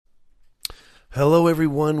Hello,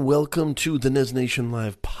 everyone. Welcome to the Nez Nation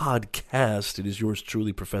Live podcast. It is yours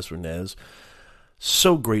truly, Professor Nez.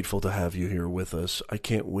 So grateful to have you here with us. I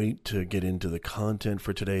can't wait to get into the content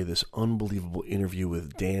for today. This unbelievable interview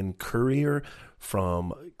with Dan Currier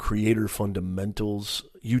from Creator Fundamentals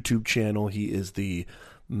YouTube channel. He is the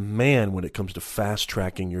man when it comes to fast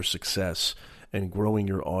tracking your success and growing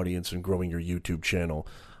your audience and growing your YouTube channel.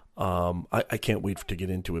 I can't wait to get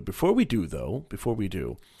into it. Before we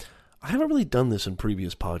do, I haven't really done this in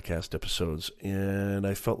previous podcast episodes, and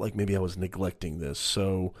I felt like maybe I was neglecting this.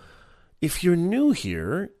 So if you're new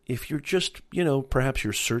here, if you're just, perhaps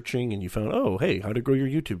you're searching and you found, oh, hey, how to grow your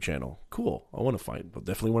YouTube channel. Cool. I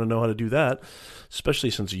definitely want to know how to do that, especially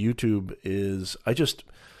since YouTube is,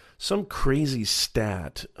 some crazy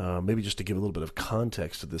stat, maybe just to give a little bit of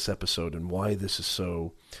context to this episode and why this is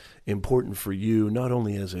so important for you, not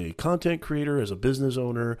only as a content creator, as a business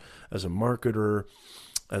owner, as a marketer,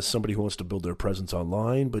 as somebody who wants to build their presence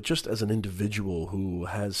online, but just as an individual who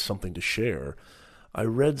has something to share. I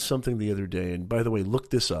read something the other day, and by the way,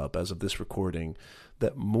 look this up as of this recording,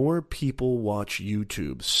 that more people watch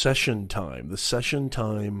YouTube, the session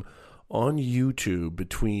time on YouTube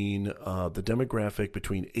between the demographic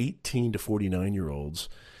between 18 to 49-year-olds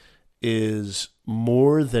is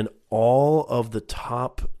more than all of the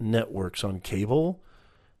top networks on cable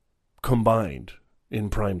combined in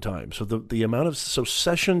prime time. So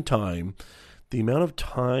session time, the amount of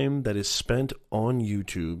time that is spent on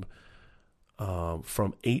YouTube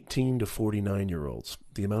from 18 to 49-year-olds,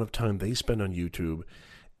 the amount of time they spend on YouTube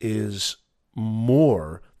is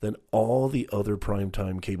more than all the other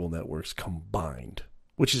primetime cable networks combined,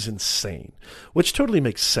 which is insane, which totally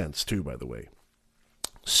makes sense too, by the way.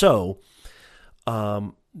 So,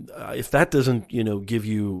 if that doesn't, give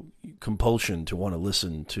you compulsion to want to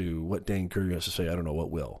listen to what Dan Currier has to say, I don't know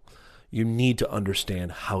what will. You need to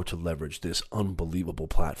understand how to leverage this unbelievable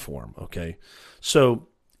platform, okay? So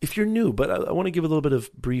if you're new, but I want to give a little bit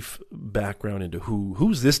of brief background into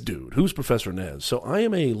who's this dude? Who's Professor Nez? So I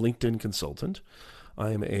am a LinkedIn consultant.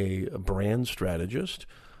 I am a brand strategist.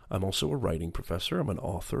 I'm also a writing professor. I'm an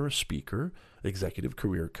author, a speaker, executive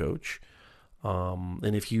career coach.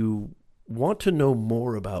 And if you want to know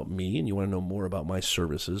more about me and you want to know more about my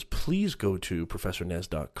services, please go to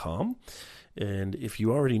professornez.com. And if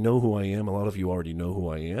you already know who I am, a lot of you already know who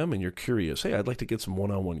I am, and you're curious, hey, I'd like to get some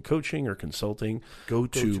one-on-one coaching or consulting, go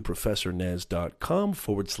to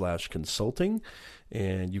professornez.com/consulting,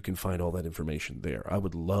 and you can find all that information there. I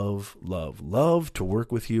would love, love, love to work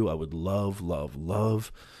with you. I would love, love,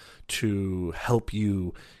 love to help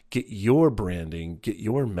you get your branding, get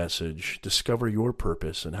your message, discover your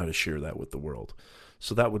purpose, and how to share that with the world.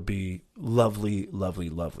 So that would be lovely, lovely,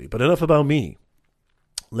 lovely. But enough about me.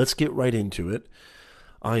 Let's get right into it.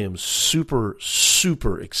 I am super,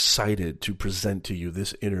 super excited to present to you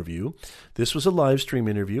this interview. This was a live stream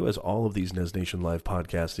interview, as all of these Nez Nation Live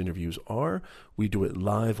podcast interviews are. We do it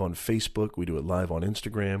live on Facebook. We do it live on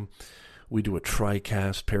Instagram. We do a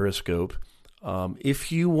TriCast Periscope.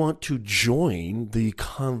 If you want to join the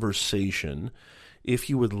conversation, if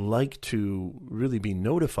you would like to really be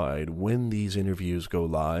notified when these interviews go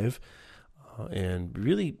live and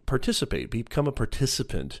really participate, become a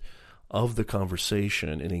participant of the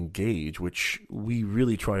conversation and engage, which we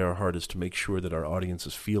really try our hardest to make sure that our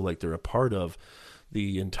audiences feel like they're a part of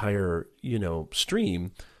the entire,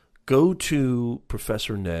 stream, go to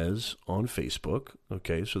Professor Nez on Facebook.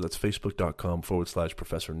 Okay, so that's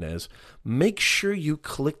facebook.com/Professor Nez. Make sure you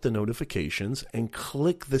click the notifications and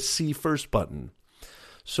click the See First button.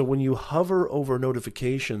 So when you hover over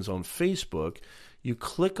notifications on Facebook, you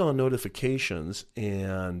click on notifications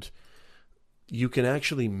and you can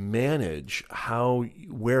actually manage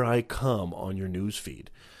where I come on your news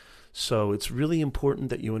feed. So it's really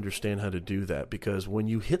important that you understand how to do that, because when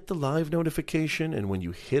you hit the live notification and when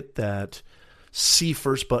you hit that See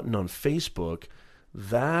First button on Facebook,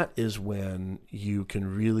 that is when you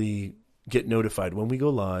can really get notified when we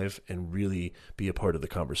go live and really be a part of the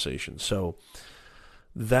conversation. So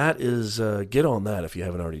that is, get on that if you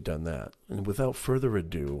haven't already done that. And without further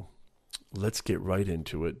ado, let's get right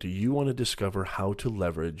into it. Do you want to discover how to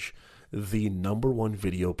leverage the #1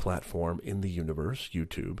 video platform in the universe,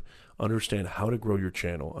 YouTube? Understand how to grow your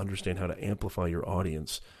channel, understand how to amplify your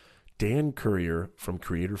audience. Dan Currier from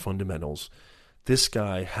Creator Fundamentals. This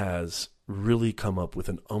guy has really come up with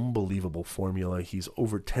an unbelievable formula. He's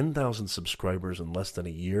over 10,000 subscribers in less than a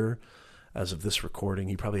year as of this recording.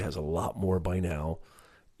 He probably has a lot more by now.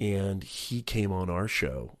 And he came on our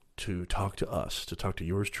show to talk to us, to talk to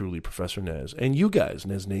yours truly, Professor Nez, and you guys,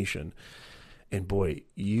 Nez Nation. And boy,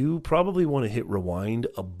 you probably want to hit rewind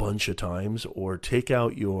a bunch of times or take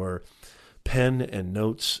out your pen and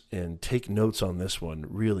notes and take notes on this one,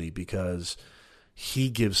 really, because he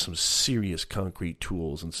gives some serious concrete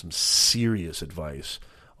tools and some serious advice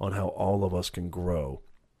on how all of us can grow,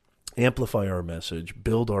 amplify our message,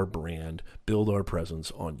 build our brand, build our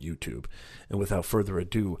presence on YouTube. And without further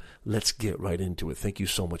ado, let's get right into it. Thank you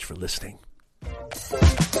so much for listening.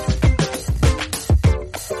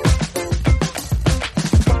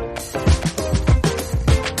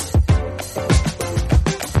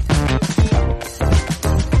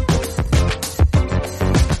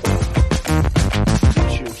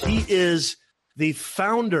 He is the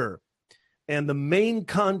founder and the main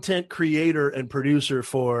content creator and producer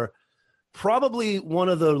for probably one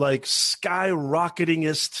of the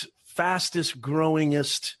skyrocketingest, fastest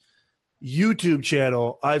growingest YouTube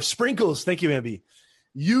channel. Sprinkles. Thank you, Ambi.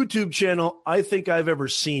 YouTube channel I think I've ever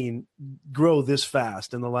seen grow this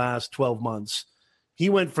fast in the last 12 months. He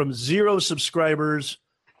went from 0 subscribers.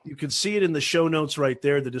 You can see it in the show notes right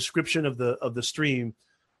there, the description of the stream,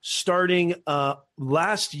 starting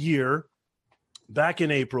last year, back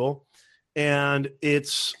in April, and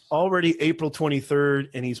it's already April 23rd,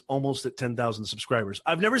 and he's almost at 10,000 subscribers.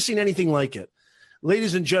 I've never seen anything like it.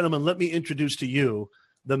 Ladies and gentlemen, let me introduce to you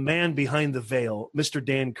the man behind the veil, Mr.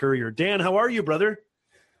 Dan Currier. Dan, how are you, brother?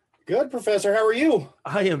 Good, Professor. How are you?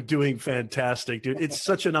 I am doing fantastic, dude. It's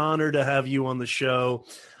such an honor to have you on the show.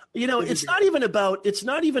 You know, it's not even about,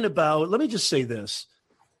 let me just say this.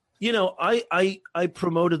 You know, I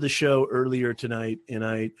promoted the show earlier tonight, and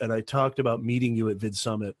I talked about meeting you at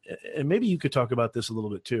VidSummit, and maybe you could talk about this a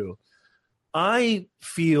little bit too. I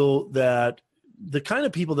feel that the kind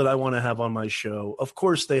of people that I want to have on my show, of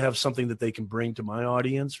course, they have something that they can bring to my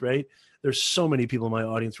audience, right? There's so many people in my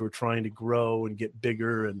audience who are trying to grow and get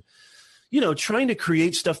bigger and, you know, trying to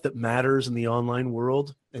create stuff that matters in the online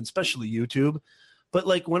world, and especially YouTube. But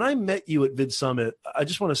like when I met you at VidSummit, I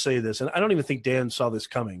just want to say this, and I don't even think Dan saw this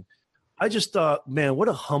coming. I just thought, man, what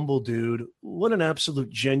a humble dude. What an absolute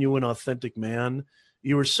genuine, authentic man.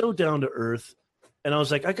 You were so down to earth. And I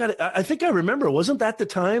was like, I think I remember, wasn't that the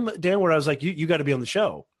time, Dan, where I was like, you got to be on the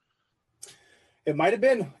show? It might have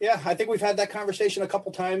been. Yeah, I think we've had that conversation a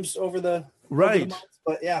couple times over the months,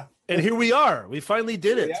 but yeah. And here we are. We finally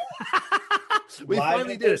did it. We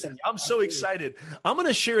finally did it. I'm so excited. I'm going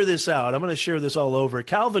to share this out. I'm going to share this all over.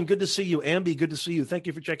 Calvin, good to see you. Ambi, good to see you. Thank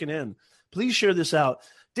you for checking in. Please share this out.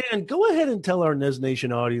 Dan, go ahead and tell our Nez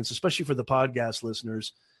Nation audience, especially for the podcast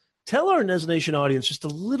listeners, tell our Nez Nation audience just a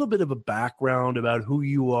little bit of a background about who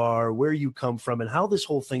you are, where you come from, and how this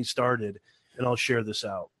whole thing started, and I'll share this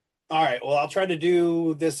out. All right. Well, I'll try to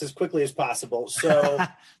do this as quickly as possible. So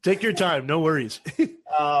take your time. No worries.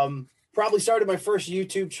 Probably started my first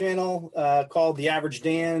YouTube channel called The Average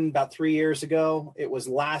Dan about 3 years ago. It was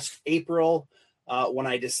last April when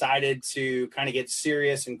I decided to kind of get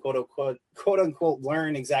serious and quote unquote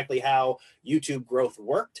learn exactly how YouTube growth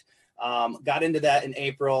worked. Got into that in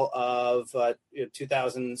April of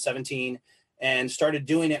 2017 and started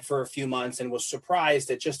doing it for a few months and was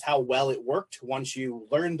surprised at just how well it worked once you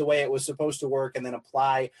learned the way it was supposed to work and then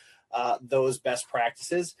apply those best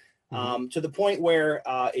practices. To the point where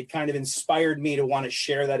it kind of inspired me to want to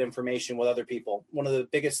share that information with other people. One of the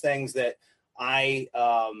biggest things that I,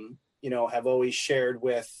 have always shared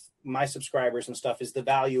with my subscribers and stuff is the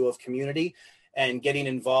value of community and getting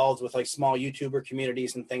involved with like small YouTuber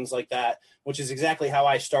communities and things like that, which is exactly how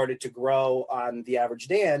I started to grow on The Average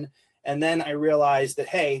Dan. And then I realized that,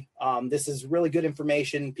 hey, this is really good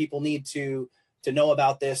information. People need to know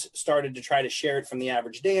about this, started to try to share it from The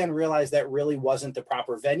Average Dan, realized that really wasn't the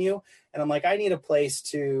proper venue. And I'm like, I need a place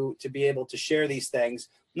to be able to share these things,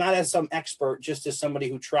 not as some expert, just as somebody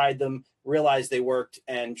who tried them, realized they worked,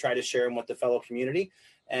 and try to share them with the fellow community.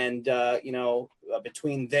 And,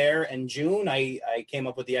 between there and June, I came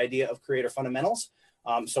up with the idea of Creator Fundamentals.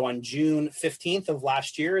 So on June 15th of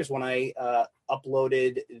last year is when I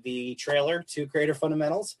uploaded the trailer to Creator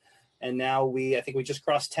Fundamentals. And now I think we just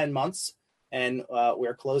crossed 10 months. And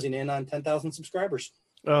we're closing in on 10,000 subscribers.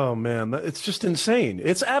 Oh, man. It's just insane.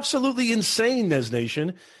 It's absolutely insane, Nez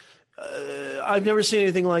Nation. I've never seen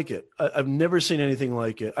anything like it. I've never seen anything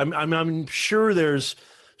like it. I'm sure there's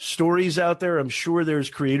stories out there. I'm sure there's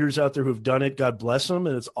creators out there who've done it. God bless them.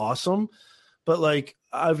 And it's awesome. But like,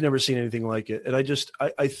 I've never seen anything like it. And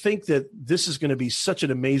I think that this is going to be such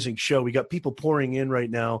an amazing show. We got people pouring in right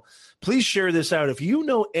now. Please share this out. If you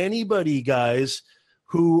know anybody, guys,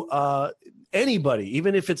 who anybody,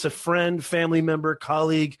 even if it's a friend, family member,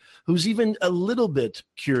 colleague, who's even a little bit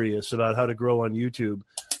curious about how to grow on YouTube,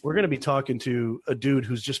 we're going to be talking to a dude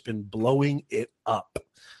who's just been blowing it up.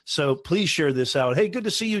 So please share this out. Hey, good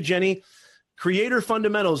to see you, Jenny. Creator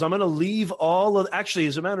Fundamentals. I'm going to leave actually,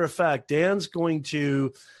 as a matter of fact, Dan's going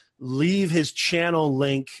to leave his channel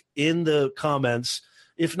link in the comments.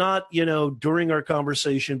 If not, during our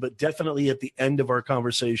conversation, but definitely at the end of our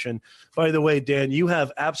conversation. By the way, Dan, you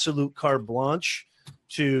have absolute carte blanche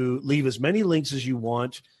to leave as many links as you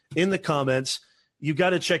want in the comments. You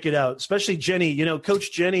got to check it out, especially Jenny.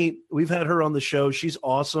 Coach Jenny, we've had her on the show. She's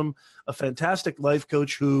awesome, a fantastic life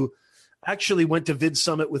coach who actually went to Vid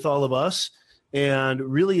Summit with all of us and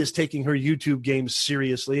really is taking her YouTube game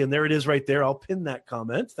seriously. And there it is right there. I'll pin that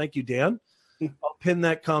comment. Thank you, Dan. I'll pin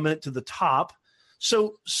that comment to the top.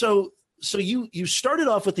 So you started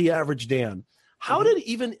off with the average Dan. How did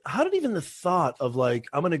even the thought of like,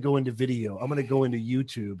 I'm going to go into video, I'm going to go into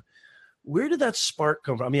YouTube, where did that spark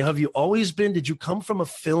come from? I mean, have you always did you come from a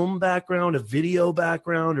film background, a video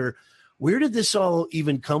background, or where did this all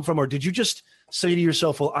even come from? Or did you just say to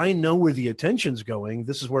yourself, well, I know where the attention's going.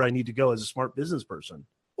 This is where I need to go as a smart business person.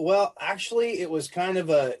 Well, actually, it was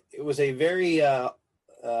a very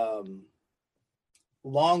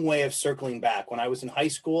long way of circling back. When I was in high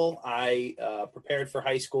school, I prepared for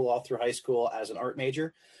high school, all through high school as an art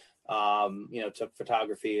major. Took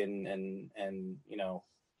photography and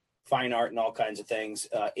fine art and all kinds of things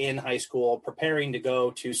in high school, preparing to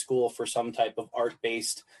go to school for some type of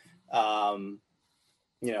art-based,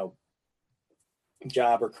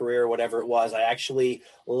 job or career, whatever it was. I actually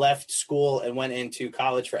left school and went into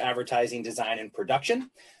college for advertising, design, and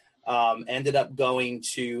production. Ended up going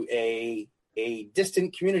to a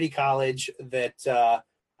distant community college that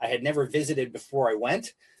I had never visited before I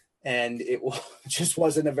went. And it just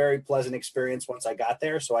wasn't a very pleasant experience once I got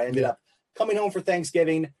there. So I ended up coming home for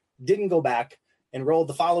Thanksgiving, didn't go back, enrolled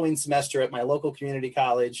the following semester at my local community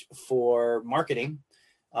college for marketing,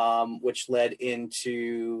 which led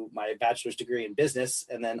into my bachelor's degree in business.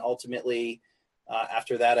 And then ultimately,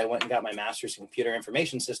 after that, I went and got my master's in computer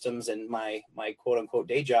information systems, and my quote unquote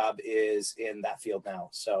day job is in that field now.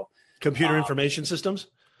 So computer information systems?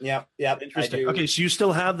 Yeah. Interesting. Okay. So you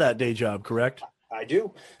still have that day job, correct? I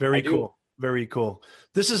do. Very cool. Very cool.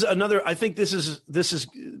 This is I think this is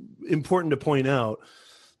important to point out.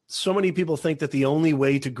 So many people think that the only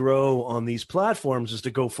way to grow on these platforms is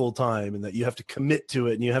to go full time, and that you have to commit to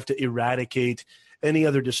it and you have to eradicate any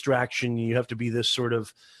other distraction. You have to be this sort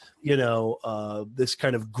of, this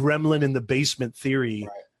kind of gremlin in the basement theory,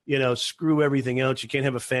 right. Screw everything else. You can't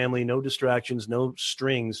have a family, no distractions, no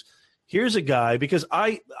strings. Here's a guy, because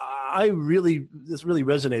this really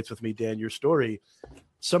resonates with me, Dan, your story.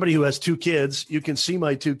 Somebody who has 2 kids, you can see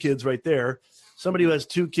my 2 kids right there. Somebody who has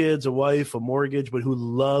 2 kids, a wife, a mortgage, but who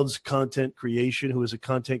loves content creation, who is a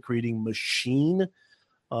content creating machine.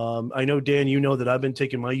 I know, Dan, that I've been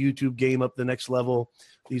taking my YouTube game up the next level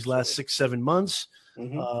these last 6-7 months.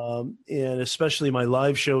 Mm-hmm. And especially my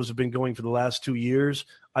live shows have been going for the last 2 years.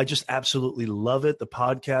 I just absolutely love it. The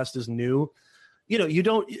podcast is new. What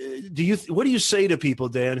do you say to people,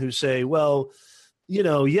 Dan, who say, well,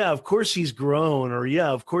 of course he's grown, or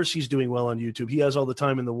of course he's doing well on YouTube. He has all the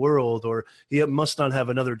time in the world, or he must not have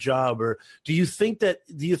another job. Or do you think that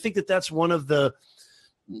that's one of the,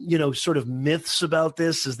 sort of myths about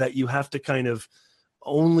this, is that you have to kind of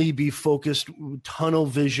only be focused, tunnel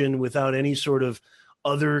vision, without any sort of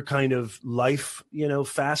other kind of life,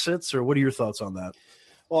 facets? Or what are your thoughts on that?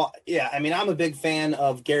 Well, yeah, I mean, I'm a big fan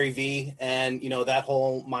of Gary Vee and, that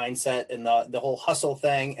whole mindset and the whole hustle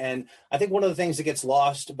thing. And I think one of the things that gets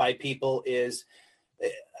lost by people is,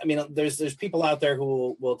 I mean, there's people out there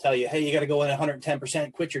who will tell you, hey, you got to go in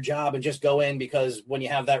 110%, quit your job and just go in, because when you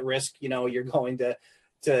have that risk, you're going to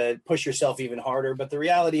push yourself even harder. But the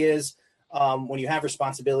reality is, when you have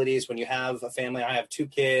responsibilities, when you have a family, I have 2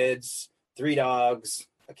 kids, 3 dogs,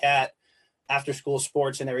 a cat, after school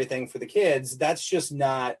sports and everything for the kids, that's just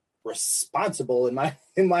not responsible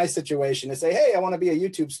in my situation to say, hey, I want to be a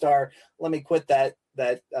YouTube star. Let me quit that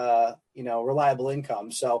reliable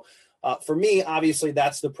income. So for me, obviously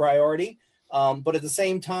that's the priority. But at the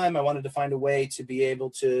same time, I wanted to find a way to be able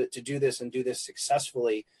to do this and do this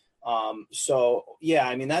successfully.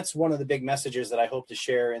 That's one of the big messages that I hope to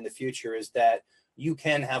share in the future, is that you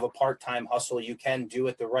can have a part-time hustle, you can do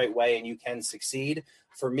it the right way, and you can succeed.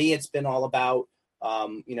 For me, it's been all about,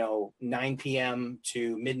 9 p.m.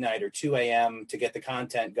 to midnight or 2 a.m. to get the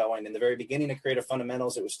content going. In the very beginning of Creative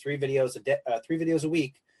Fundamentals, it was 3 videos a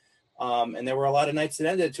week. And there were a lot of nights that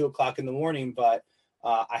ended at 2 o'clock in the morning, but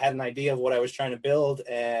I had an idea of what I was trying to build.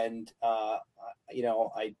 And,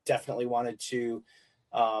 I definitely wanted to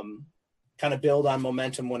kind of build on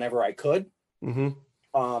momentum whenever I could. Mm-hmm.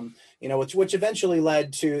 Which eventually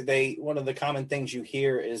led to one of the common things you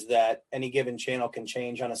hear is that any given channel can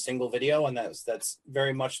change on a single video. And that's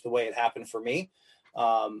very much the way it happened for me.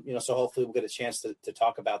 So hopefully we'll get a chance to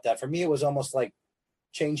talk about that. For me, it was almost like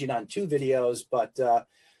changing on 2 videos, but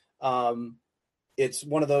it's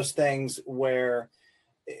one of those things where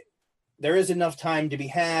there is enough time to be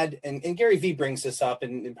had. And Gary Vee brings this up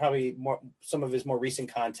and probably some of his more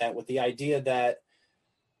recent content with the idea that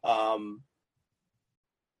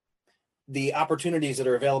the opportunities that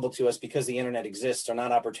are available to us because the internet exists are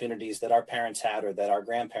not opportunities that our parents had or that our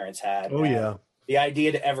grandparents had. Oh, yeah. The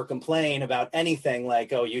idea to ever complain about anything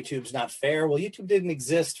like, oh, YouTube's not fair. Well, YouTube didn't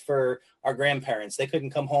exist for our grandparents. They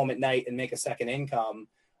couldn't come home at night and make a second income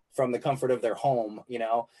from the comfort of their home,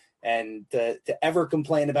 and to ever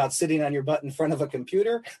complain about sitting on your butt in front of a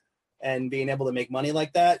computer and being able to make money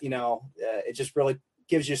like that, it just really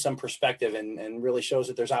gives you some perspective and really shows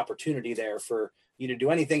that there's opportunity there for you to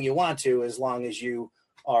do anything you want to, as long as you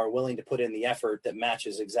are willing to put in the effort that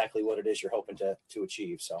matches exactly what it is you're hoping to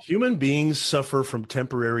achieve. So human beings suffer from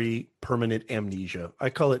temporary permanent amnesia.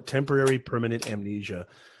 I call it temporary permanent amnesia.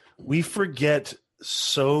 We forget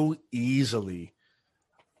so easily,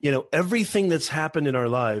 everything that's happened in our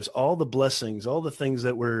lives, all the blessings, all the things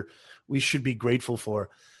that we should be grateful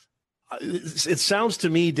for. It sounds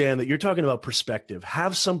to me, Dan, that you're talking about perspective.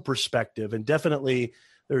 Have some perspective. And definitely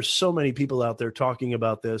there's so many people out there talking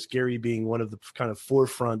about this, Gary being one of the kind of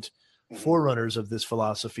forerunners of this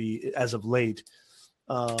philosophy as of late.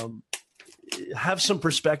 Have some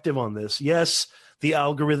perspective on this. Yes, the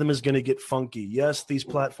algorithm is going to get funky. Yes, these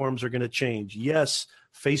platforms are going to change. Yes,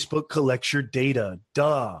 Facebook collects your data.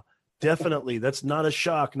 Duh. Definitely. That's not a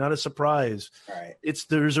shock, not a surprise. Right.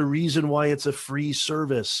 There's a reason why it's a free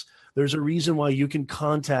service. There's a reason why you can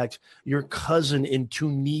contact your cousin in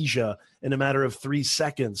Tunisia in a matter of 3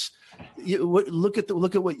 seconds. Look at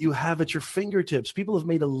what you have at your fingertips. People have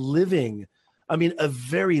made a living, a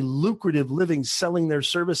very lucrative living selling their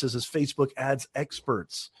services as Facebook ads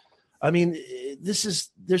experts. I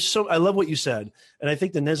love what you said. And I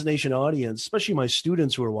think the Nez Nation audience, especially my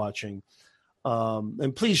students who are watching,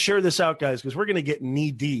 and please share this out, guys, because we're going to get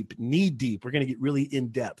knee deep. We're going to get really in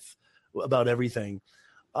depth about everything.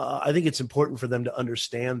 I think it's important for them to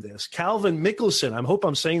understand this. Calvin Mickelson, I hope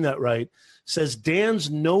I'm saying that right, says Dan's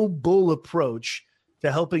no bull approach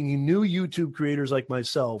to helping new YouTube creators like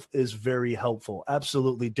myself is very helpful.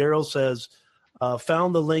 Absolutely. Daryl says,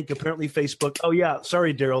 found the link, apparently Facebook. Oh, yeah.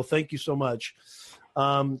 Sorry, Daryl. Thank you so much.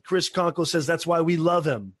 Chris Conkle says that's why we love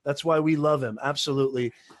him.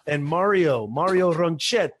 Absolutely. And Mario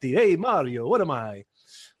Ronchetti. Hey, Mario, what am I?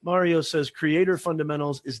 Mario says Creator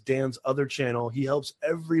Fundamentals is Dan's other channel. He helps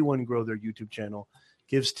everyone grow their YouTube channel,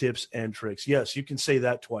 gives tips and tricks. Yes, you can say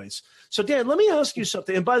that twice. So, Dan, let me ask you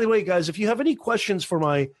something. And by the way, guys, if you have any questions for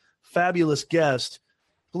my fabulous guest,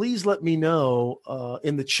 please let me know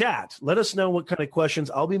in the chat. Let us know what kind of questions.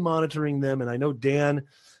 I'll be monitoring them. And I know Dan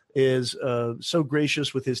is so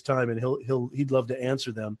gracious with his time, and he'd love to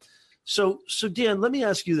answer them. So Dan, let me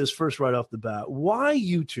ask you this first right off the bat. Why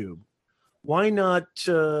YouTube? Why not,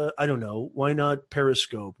 I don't know, why not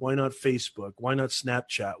Periscope? Why not Facebook? Why not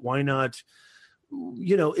Snapchat? Why not,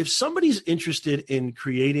 if somebody's interested in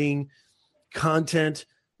creating content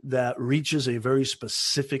that reaches a very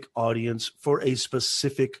specific audience for a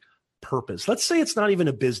specific purpose, let's say it's not even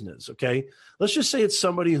a business, okay? Let's just say it's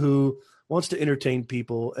somebody who wants to entertain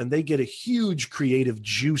people and they get a huge creative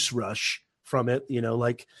juice rush from it,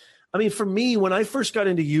 for me, when I first got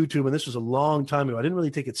into YouTube, and this was a long time ago, I didn't really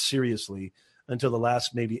take it seriously until the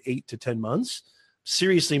last maybe 8 to 10 months.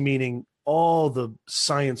 Seriously, meaning all the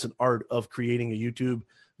science and art of creating a YouTube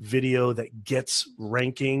video that gets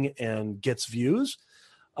ranking and gets views.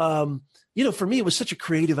 For me, it was such a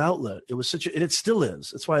creative outlet. It was and it still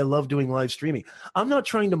is. That's why I love doing live streaming. I'm not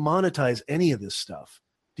trying to monetize any of this stuff.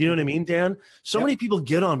 Do you know what I mean, Dan? So many people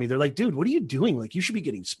get on me. They're like, dude, what are you doing? Like, you should be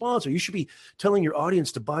getting sponsored. You should be telling your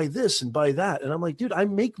audience to buy this and buy that. And I'm like, dude, I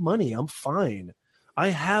make money. I'm fine. I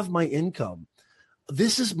have my income.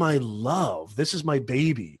 This is my love. This is my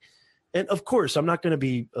baby. And of course, I'm not going to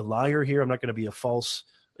be a liar here. I'm not going to be a false,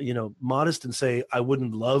 modest and say I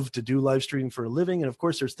wouldn't love to do live streaming for a living. And of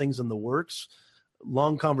course, there's things in the works,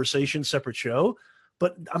 long conversation, separate show,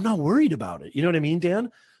 but I'm not worried about it. You know what I mean,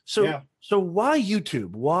 Dan? So why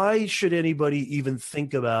YouTube? Why should anybody even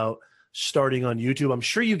think about starting on YouTube? I'm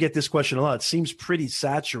sure you get this question a lot. It seems pretty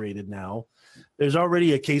saturated now. There's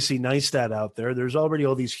already a Casey Neistat out there. There's already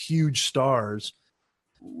all these huge stars.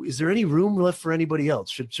 Is there any room left for anybody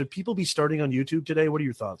else? Should people be starting on YouTube today? What are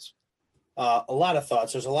your thoughts? A lot of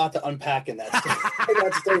thoughts. There's a lot to unpack in that, in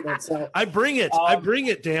that statement. So I bring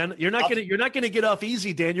it, Dan. You're not gonna get off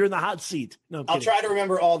easy, Dan. You're in the hot seat. No, I'll try to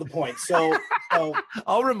remember all the points. So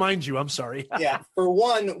I'll remind you. I'm sorry. Yeah, for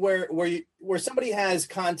one, where somebody has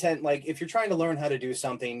content, like if you're trying to learn how to do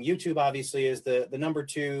something, YouTube obviously is the number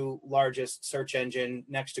 2 largest search engine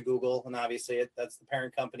next to Google, and obviously that's the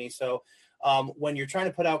parent company. So when you're trying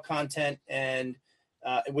to put out content, and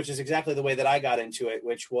which is exactly the way that I got into it,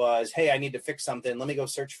 which was, hey, I need to fix something. Let me go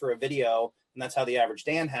search for a video. And that's how the Average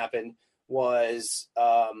Dan happened, was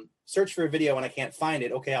search for a video and I can't find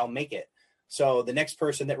it. Okay, I'll make it. So the next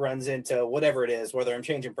person that runs into whatever it is, whether I'm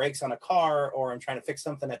changing brakes on a car or I'm trying to fix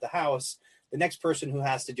something at the house, the next person who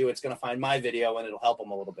has to do it's going to find my video and it'll help them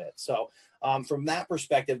a little bit. So from that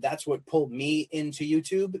perspective, that's what pulled me into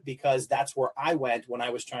YouTube, because that's where I went when I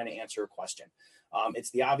was trying to answer a question. It's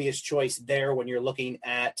the obvious choice there when you're looking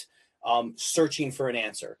at searching for an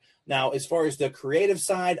answer. Now, as far as the creative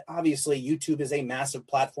side, obviously YouTube is a massive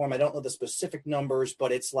platform. I don't know the specific numbers,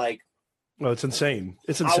 but it's like, well, it's insane.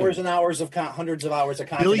 It's insane. Hours and hours of hundreds of hours of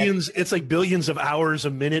content. Billions. It's like billions of hours a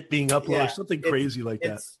minute being uploaded. Something crazy like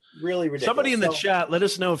that. It's really ridiculous. Somebody in the chat, let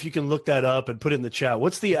us know if you can look that up and put it in the chat.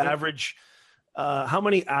 What's the average? How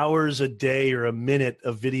many hours a day or a minute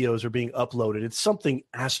of videos are being uploaded? It's something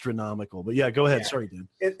astronomical. But yeah, go ahead. Yeah. Sorry, Dan.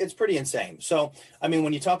 It's pretty insane. So, I mean,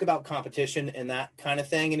 when you talk about competition and that kind of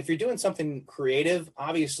thing, and if you're doing something creative,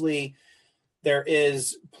 obviously there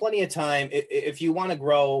is plenty of time. If you want to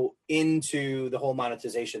grow into the whole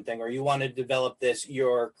monetization thing, or you want to develop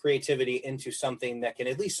your creativity into something that can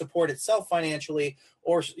at least support itself financially,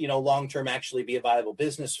 or, long-term actually be a viable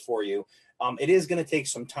business for you, it is going to take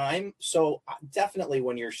some time. So definitely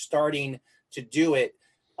when you're starting to do it,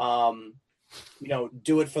 do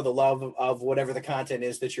it for the love of whatever the content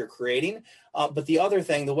is that you're creating. But the other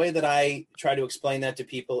thing, the way that I try to explain that to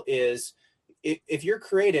people is, if you're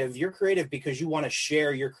creative because you want to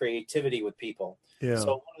share your creativity with people. Yeah. So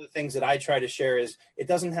one of the things that I try to share is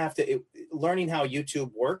learning how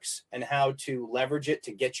YouTube works and how to leverage it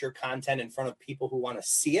to get your content in front of people who want to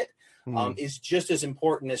see it is just as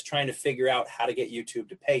important as trying to figure out how to get YouTube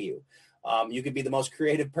to pay you. You could be the most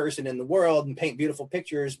creative person in the world and paint beautiful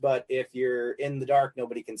pictures, but if you're in the dark,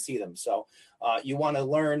 nobody can see them. So you want to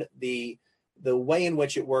learn the way in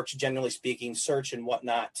which it works, generally speaking, search and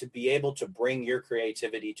whatnot, to be able to bring your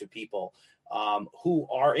creativity to people who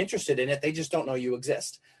are interested in it. They just don't know you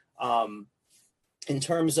exist. In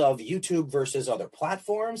terms of YouTube versus other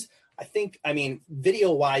platforms,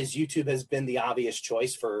 video-wise, YouTube has been the obvious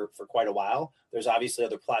choice for quite a while. There's obviously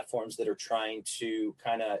other platforms that are trying to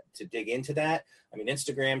to dig into that. I mean,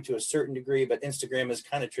 Instagram to a certain degree, but Instagram has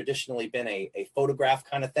kind of traditionally been a photograph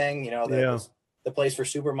kind of thing, the place for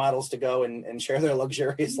supermodels to go and share their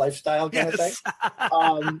luxurious lifestyle kind of thing.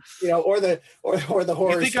 Or the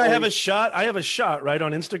horror. You think story. I have a shot right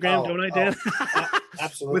on Instagram, don't I, Dan?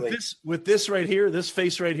 Absolutely. with this right here, this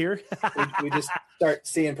face right here. we just start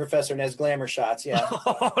seeing Professor Nez glamour shots. Yeah.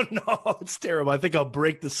 Oh no, it's terrible. I think I'll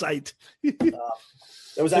break the site. It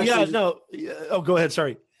was actually Oh, go ahead.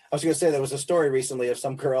 Sorry. I was going to say there was a story recently of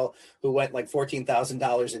some girl who went like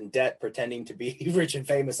 $14,000 in debt pretending to be rich and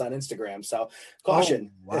famous on Instagram. So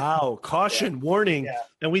caution. Oh, wow. Caution, warning. Yeah.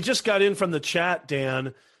 And we just got in from the chat,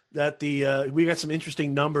 Dan, that we got some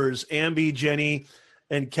interesting numbers. Ambi, Jenny,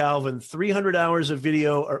 and Calvin, 300 hours of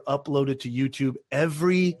video are uploaded to YouTube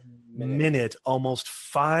every minute. Almost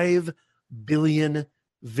 5 billion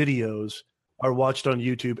videos are watched on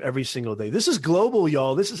YouTube every single day. This is global,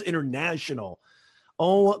 y'all. This is international.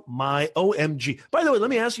 Oh my OMG. By the way, let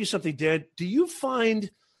me ask you something, Dan. Do you find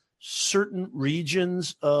certain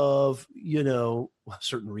regions of the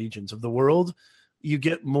world, you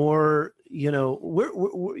get more,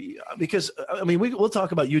 because we'll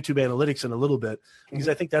talk about YouTube analytics in a little bit, because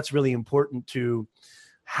I think that's really important to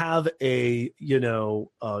have a,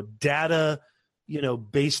 data,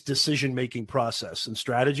 based decision-making process and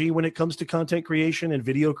strategy when it comes to content creation and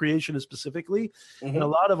video creation specifically. Mm-hmm. And a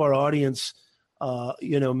lot of our audience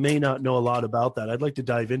may not know a lot about that. I'd like to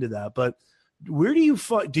dive into that. But where do you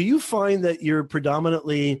find that you're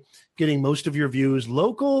predominantly getting most of your views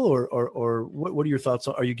local, or what are your thoughts?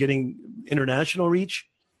 Are you getting international reach?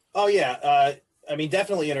 Oh yeah.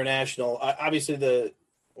 Definitely international. Obviously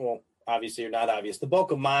obviously or not obvious. The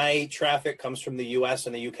bulk of my traffic comes from the US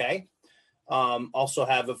and the UK. Also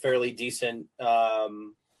have a fairly decent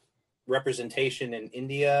representation in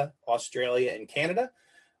India, Australia, and Canada.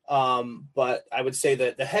 But I would say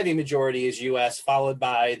that the heavy majority is US, followed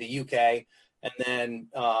by the UK. And then,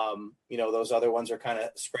 those other ones are kind of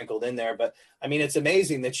sprinkled in there. But it's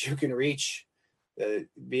amazing that you can reach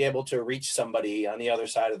be able to reach somebody on the other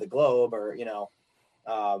side of the globe, or,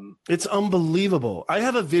 it's unbelievable. I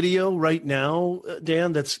have a video right now,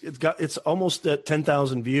 Dan, it's almost at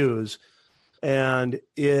 10,000 views, and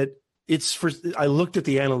I looked at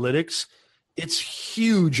the analytics. It's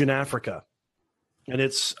huge in Africa, and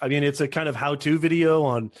it's a kind of how-to video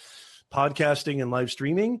on podcasting and live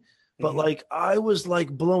streaming. But like, I was like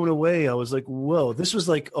blown away. I was like, whoa, this was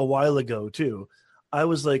like a while ago too. I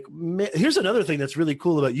was like, man, here's another thing that's really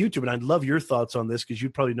cool about YouTube. And I'd love your thoughts on this, because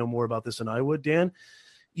you'd probably know more about this than I would, Dan.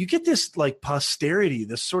 You get this like posterity,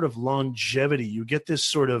 this sort of longevity. You get this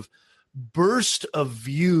sort of burst of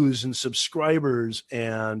views and subscribers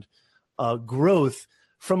and growth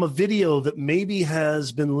from a video that maybe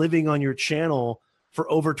has been living on your channel for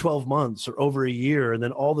over 12 months or over a year. And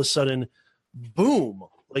then all of a sudden, boom,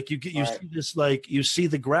 like you see this, like you see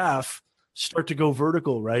the graph start to go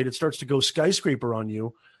vertical, right? It starts to go skyscraper on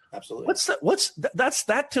you. Absolutely.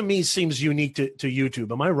 That to me seems unique to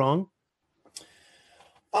YouTube. Am I wrong?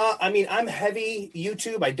 I'm heavy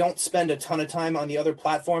YouTube. I don't spend a ton of time on the other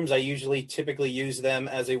platforms. I typically use them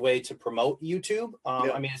as a way to promote YouTube.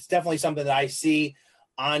 It's definitely something that I see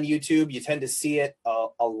on YouTube. You tend to see it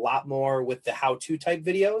a lot more with the how-to type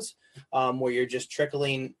videos, where you're just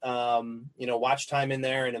trickling, watch time in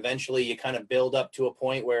there. And eventually you kind of build up to a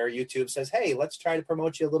point where YouTube says, hey, let's try to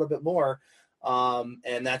promote you a little bit more.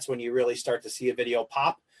 And that's when you really start to see a video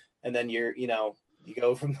pop. And then you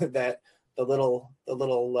go from the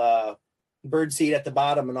little bird seed at the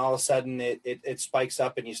bottom, and all of a sudden it spikes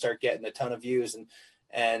up and you start getting a ton of views.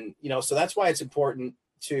 And so that's why it's important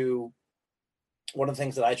to, one of the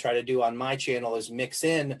things that I try to do on my channel is mix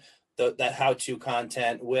in that how-to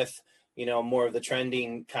content with, more of the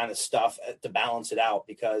trending kind of stuff to balance it out,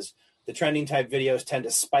 because the trending type videos tend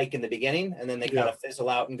to spike in the beginning and then they kind of fizzle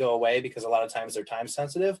out and go away, because a lot of times they're time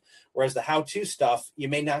sensitive. Whereas the how-to stuff, you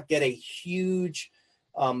may not get a huge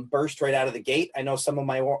burst right out of the gate. I know some of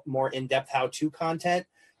my more in-depth how-to content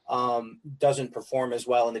doesn't perform as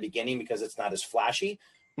well in the beginning because it's not as flashy,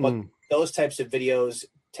 but those types of videos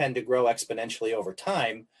tend to grow exponentially over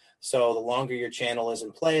time. So the longer your channel is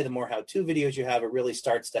in play, the more how-to videos you have, it really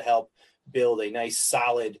starts to help build a nice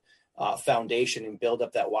solid foundation and build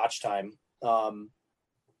up that watch time.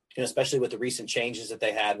 Especially with the recent changes that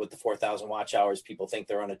they had with the 4,000 watch hours, people think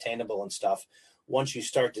they're unattainable and stuff. Once you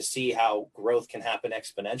start to see how growth can happen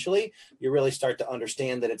exponentially, you really start to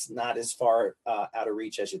understand that it's not as far out of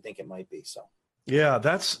reach as you think it might be. So, yeah,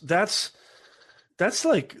 that's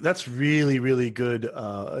really, really good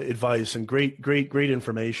advice and great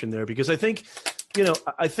information there, because I think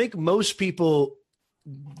most people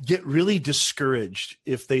get really discouraged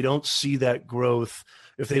if they don't see that growth,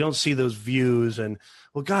 if they don't see those views. And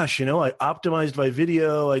well, gosh, I optimized my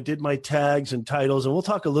video, I did my tags and titles, and we'll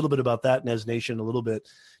talk a little bit about that in Nez Nation a little bit,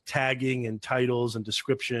 tagging and titles and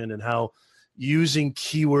description, and how using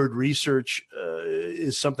keyword research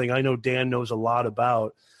is something I know Dan knows a lot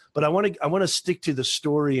about. But I want to stick to the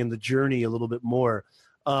story and the journey a little bit more.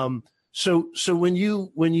 So when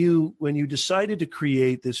you decided to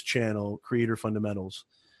create this channel, Creator Fundamentals,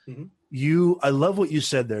 I love what you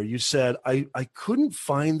said there. You said, I couldn't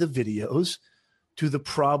find the videos to the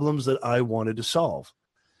problems that I wanted to solve.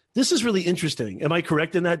 This is really interesting. Am I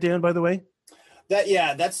correct in that, Dan, by the way?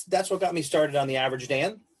 That's what got me started on the Average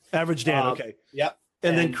Dan. Average Dan, okay. Yep.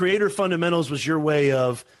 And then Creator Fundamentals was your way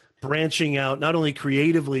of branching out, not only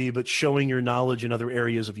creatively, but showing your knowledge in other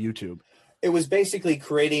areas of YouTube. It was basically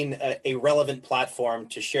creating a relevant platform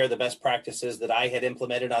to share the best practices that I had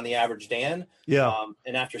implemented on the Average Dan. Yeah.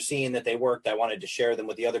 And after seeing that they worked, I wanted to share them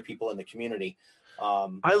with the other people in the community.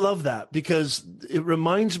 I love that, because it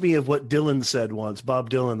reminds me of what Dylan said once.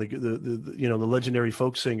 Bob Dylan, the legendary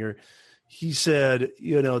folk singer. He said,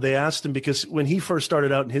 they asked him, because when he first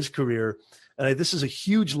started out in his career, and this is a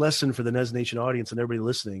huge lesson for the Nez Nation audience and everybody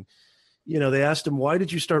listening, they asked him, why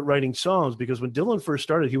did you start writing songs? Because when Dylan first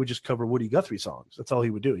started, he would just cover Woody Guthrie songs. That's all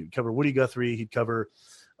he would do. He would cover Woody Guthrie. He'd cover,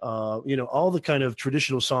 all the kind of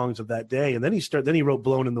traditional songs of that day. And then he wrote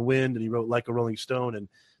Blown in the Wind, and he wrote Like a Rolling Stone, and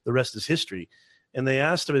the rest is history. And they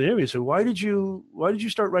asked him in the interview, so why did you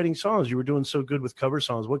start writing songs? You were doing so good with cover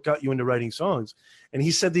songs. What got you into writing songs? And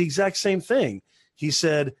he said the exact same thing. He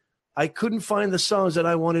said, I couldn't find the songs that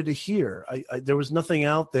I wanted to hear. There was nothing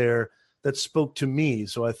out there that spoke to me.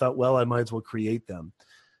 So I thought, well, I might as well create them.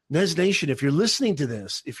 Nez Nation, if you're listening to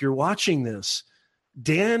this, if you're watching this,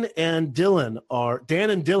 Dan and Dylan,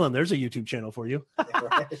 there's a YouTube channel for you.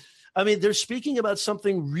 I mean, they're speaking about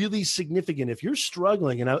something really significant. If you're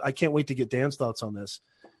struggling, and I can't wait to get Dan's thoughts on this.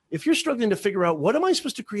 If you're struggling to figure out, what am I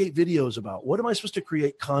supposed to create videos about? What am I supposed to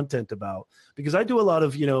create content about? Because I do a lot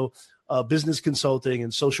of, business consulting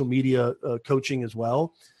and social media coaching as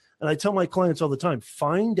well. And I tell my clients all the time,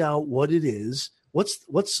 find out what it is.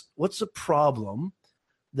 What's a problem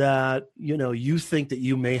that, you think that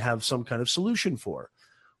you may have some kind of solution for?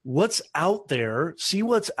 What's out there? See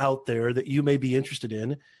what's out there that you may be interested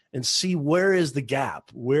in, and see where is the gap,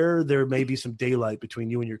 where there may be some daylight between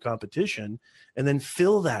you and your competition, and then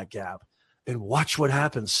fill that gap and watch what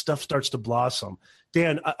happens. Stuff starts to blossom.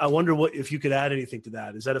 Dan, I wonder if you could add anything to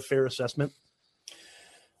that. Is that a fair assessment?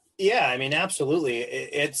 Yeah, I mean, absolutely.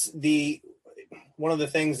 It's one of the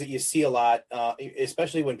things that you see a lot,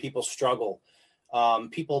 especially when people struggle.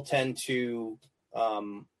 People tend to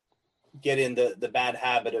get in the bad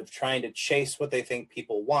habit of trying to chase what they think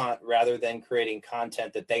people want rather than creating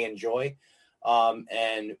content that they enjoy.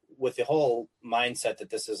 And with the whole mindset that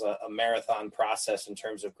this is a marathon process in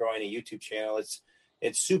terms of growing a YouTube channel,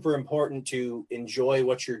 it's super important to enjoy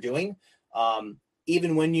what you're doing.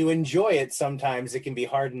 Even when you enjoy it, sometimes it can be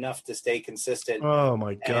hard enough to stay consistent. Oh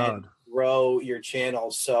my God. And grow your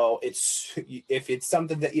channel. So if it's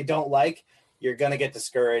something that you don't like, you're going to get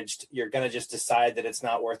discouraged. You're going to just decide that it's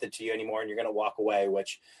not worth it to you anymore, and you're going to walk away,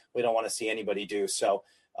 which we don't want to see anybody do. So,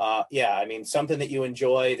 yeah, I mean, something that you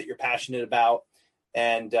enjoy, that you're passionate about,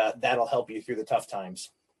 and that'll help you through the tough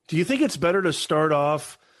times. Do you think it's better to start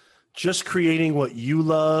off just creating what you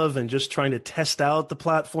love and just trying to test out the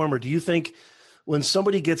platform? Or do you think when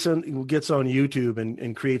somebody gets on YouTube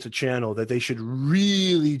and creates a channel that they should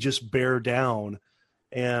really just bear down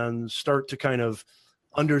and start to kind of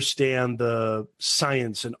understand the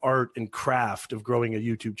science and art and craft of growing a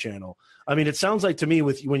YouTube channel? I mean, it sounds like to me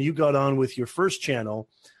when you got on with your first channel,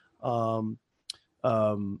 I'm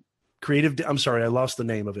sorry, I lost the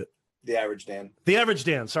name of it. The Average Dan. The Average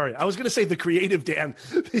Dan. Sorry. I was going to say the Creative Dan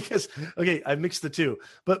because, okay, I mixed the two,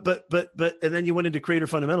 but, and then you went into Creator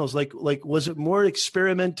Fundamentals. Like, was it more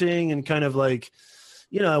experimenting and kind of like,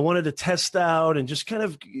 I wanted to test out and just kind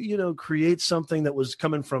of, create something that was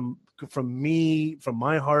coming from me, from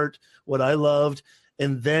my heart, what I loved.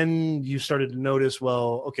 And then you started to notice,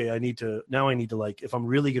 well, okay, I need to, like, if I'm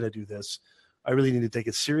really going to do this, I really need to take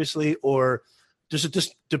it seriously. Or does it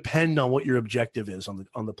just depend on what your objective is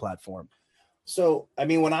on the platform? So, I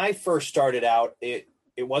mean, when I first started out, it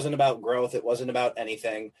wasn't about growth. It wasn't about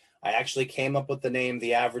anything. I actually came up with the name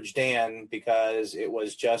The Average Dan because it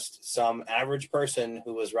was just some average person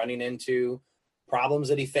who was running into problems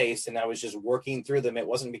that he faced, and I was just working through them. It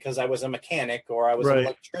wasn't because I was a mechanic or I was an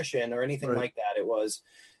electrician or anything like that.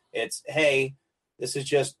 It's, hey, this is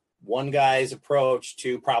just one guy's approach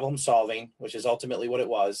to problem solving, which is ultimately what it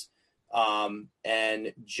was.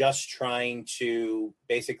 And just trying to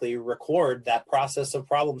basically record that process of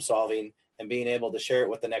problem solving and being able to share it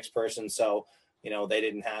with the next person. So,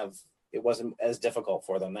 it wasn't as difficult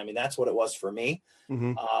for them. I mean, that's what it was for me.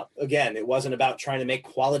 Mm-hmm. Again, it wasn't about trying to make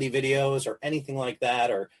quality videos or anything like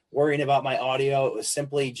that, or worrying about my audio. It was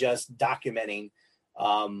simply just documenting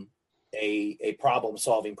a problem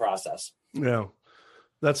solving process. Yeah.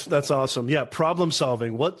 That's awesome. Yeah. Problem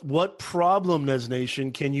solving. What problem, Nez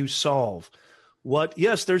Nation, can you solve?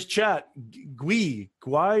 Yes, there's chat. Gui.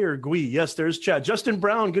 Yes, there's chat. Justin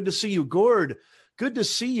Brown, good to see you. Gord, good to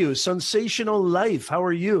see you. Sensational Life, how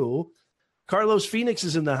are you? Carlos Phoenix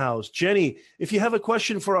is in the house. Jenny, if you have a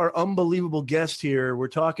question for our unbelievable guest here, we're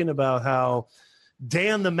talking about how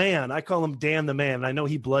Dan the Man, I call him Dan the Man. I know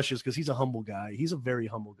he blushes because he's a humble guy. He's a very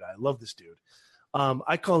humble guy. I love this dude.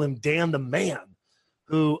 I call him Dan the Man,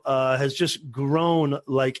 who has just grown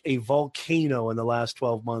like a volcano in the last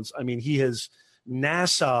 12 months. I mean, he has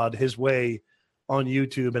NASA'd his way on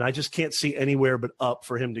YouTube, and I just can't see anywhere but up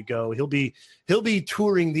for him to go. He'll be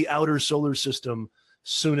touring the outer solar system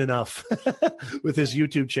soon enough with his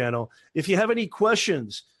YouTube channel. If you have any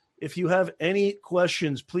questions,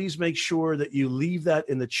 please make sure that you leave that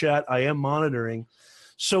in the chat. I am monitoring.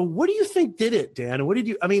 So what do you think did it, Dan?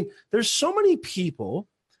 And there's so many people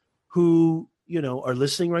who, are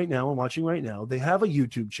listening right now and watching right now. They have a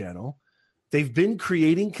YouTube channel. They've been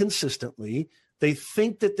creating consistently. They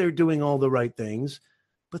think that they're doing all the right things,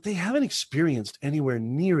 but they haven't experienced anywhere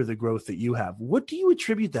near the growth that you have. What do you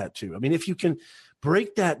attribute that to? I mean, if you can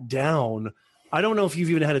break that down, I don't know if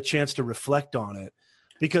you've even had a chance to reflect on it,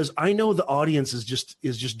 because I know the audience is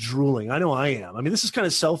just drooling. I know I am. I mean, this is kind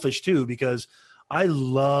of selfish too, because I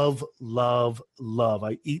love.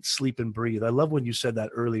 I eat, sleep, and breathe. I love when you said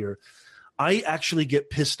that earlier. I actually get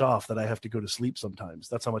pissed off that I have to go to sleep sometimes.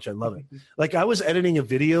 That's how much I love it. Like, I was editing a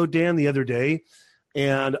video, Dan, the other day,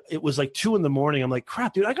 and it was like 2 a.m. I'm like,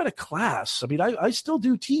 crap, dude, I got a class. I mean, I still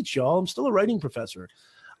do teach, y'all. I'm still a writing professor.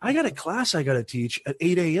 I got a class I got to teach at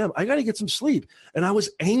 8 a.m. I got to get some sleep. And I was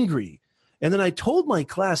angry. And then I told my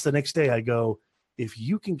class the next day, I go, if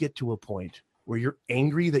you can get to a point where you're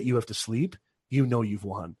angry that you have to sleep, you know you've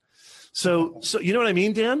won. So you know what I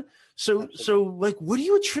mean, Dan? So like, what do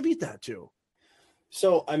you attribute that to?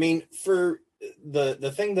 So, I mean, for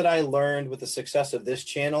the thing that I learned with the success of this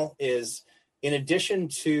channel is, in addition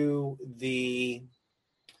to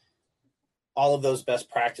all of those best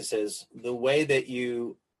practices, the way that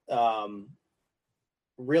you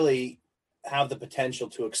really have the potential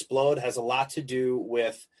to explode has a lot to do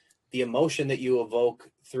with the emotion that you evoke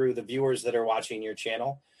through the viewers that are watching your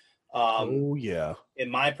channel. Oh yeah. In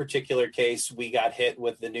my particular case, we got hit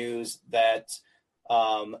with the news that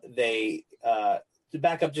to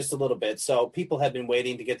back up just a little bit. So people had been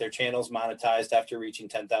waiting to get their channels monetized after reaching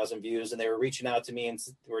 10,000 views. And they were reaching out to me and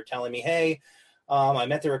were telling me, hey, I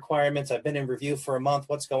met the requirements. I've been in review for a month.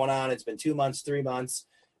 What's going on? It's been 2 months, 3 months.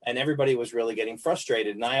 And everybody was really getting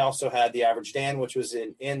frustrated. And I also had the Average Dan, which was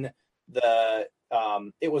in the,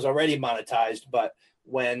 it was already monetized, but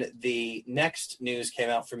when the next news came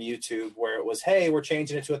out from YouTube where it was, hey, we're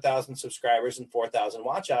changing it to 1,000 subscribers and 4,000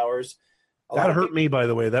 watch hours. That hurt me, by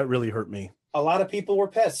the way. That really hurt me. A lot of people were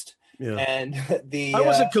pissed. Yeah. And I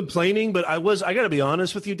wasn't complaining, but I got to be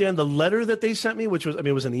honest with you, Dan, the letter that they sent me, which was,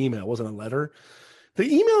 it was an email, it wasn't a letter.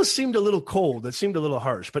 The email seemed a little cold. It seemed a little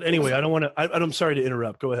harsh, but anyway, I'm sorry to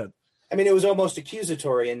interrupt. Go ahead. I mean, it was almost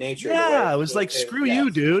accusatory in nature. Yeah. It was like, screw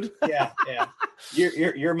you, dude. Yeah.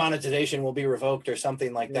 Your monetization will be revoked or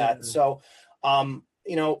something like that. So,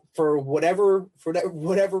 for whatever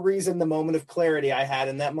reason, the moment of clarity I had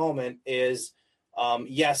in that moment is,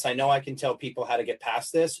 yes, I know I can tell people how to get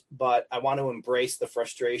past this, but I want to embrace the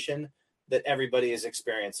frustration that everybody is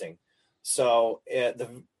experiencing. So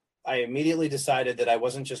I immediately decided that I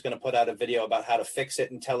wasn't just going to put out a video about how to fix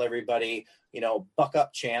it and tell everybody, buck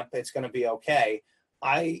up, champ, it's going to be okay.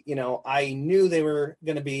 I knew they were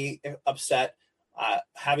going to be upset.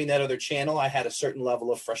 Having that other channel, I had a certain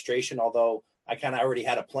level of frustration, although I kind of already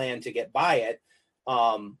had a plan to get by it.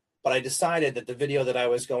 But I decided that the video that I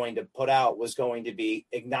was going to put out was going to be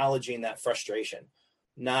acknowledging that frustration,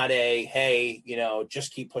 not hey,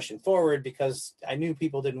 just keep pushing forward, because I knew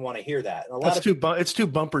people didn't want to hear that. And it's too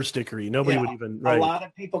bumper stickery. Nobody would even. Right. A lot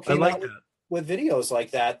of people came out with videos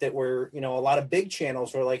like that were, a lot of big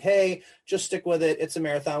channels were like, hey, just stick with it. It's a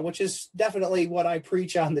marathon, which is definitely what I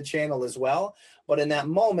preach on the channel as well. But in that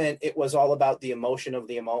moment, it was all about the emotion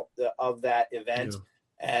of of that event. Yeah.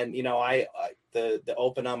 And, the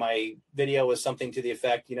open on my video was something to the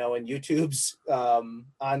effect, in YouTube's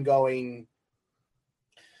ongoing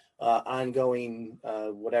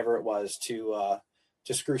whatever it was to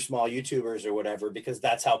screw small YouTubers or whatever, because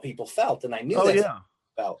that's how people felt. And I knew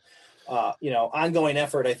felt. Ongoing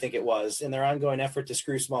effort, I think it was, in their ongoing effort to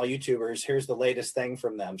screw small YouTubers, here's the latest thing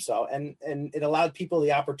from them. So, and it allowed people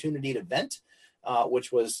the opportunity to vent,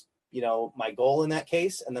 which was, my goal in that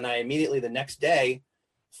case. And then I immediately the next day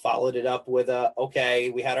followed it up with okay,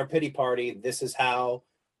 we had our pity party. This is how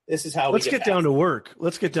let's get down to work.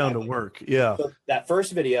 Let's get down to work. Yeah. So that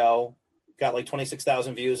first video got like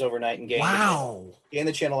 26,000 views overnight and gained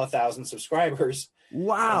the channel 1,000 subscribers.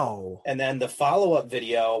 Wow. And then the follow-up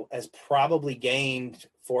video has probably gained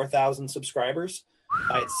 4,000 subscribers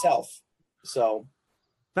by itself. So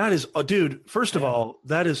that is, dude, first of all,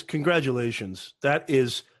 that is, congratulations. That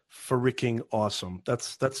is freaking awesome.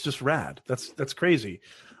 That's just rad. That's crazy.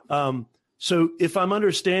 So if I'm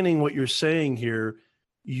understanding what you're saying here,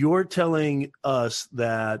 you're telling us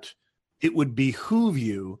that it would behoove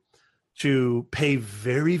you to pay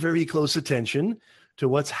very, very close attention to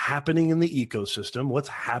what's happening in the ecosystem, what's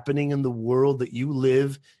happening in the world that you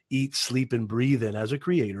live, eat, sleep, and breathe in as a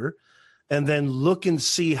creator, and then look and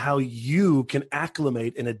see how you can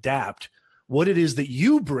acclimate and adapt what it is that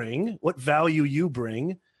you bring, what value you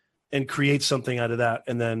bring, and create something out of that.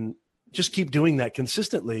 And then just keep doing that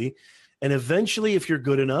consistently. And eventually, if you're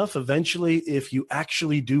good enough, if you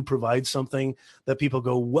actually do provide something that people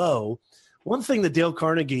go, whoa. One thing that Dale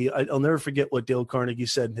Carnegie, I'll never forget what Dale Carnegie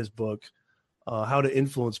said in his book, How to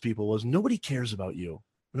Influence People, was nobody cares about you.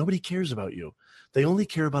 Nobody cares about you. They only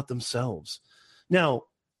care about themselves. Now,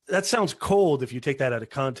 that sounds cold if you take that out of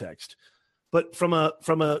context. But from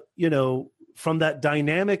that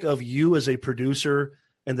dynamic of you as a producer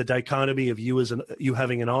and the dichotomy of you as you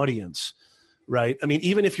having an audience, right? I mean,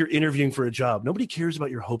 even if you're interviewing for a job, nobody cares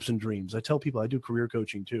about your hopes and dreams. I tell people, I do career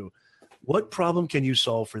coaching too. What problem can you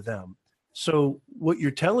solve for them? So what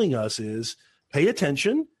you're telling us is pay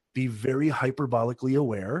attention, be very hyperbolically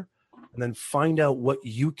aware, and then find out what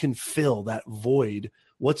you can fill that void,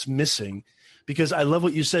 what's missing. Because I love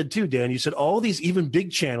what you said too, Dan. You said all these even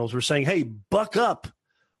big channels were saying, hey, buck up,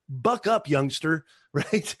 buck up, youngster,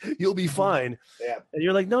 right? You'll be fine. Yeah. And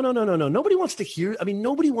you're like, no. Nobody wants to hear. I mean,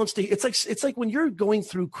 nobody wants to. It's like when you're going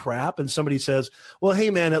through crap and somebody says, well, hey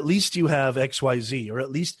man, at least you have XYZ, or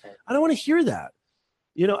at least I don't want to hear that.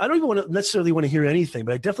 I don't even necessarily want to hear anything,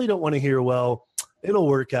 but I definitely don't want to hear, well, it'll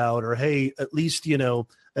work out, or, hey, at least.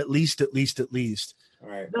 At least. All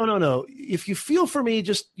right. No. If you feel for me,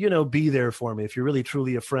 just, be there for me. If you're really,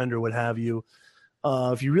 truly a friend or what have you,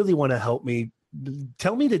 if you really want to help me,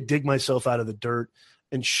 tell me to dig myself out of the dirt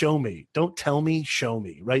and show me. Don't tell me, show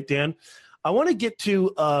me. Right, Dan? I want to get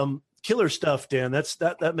to killer stuff, Dan.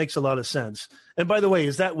 That makes a lot of sense. And by the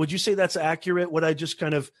way, would you say that's accurate? What I just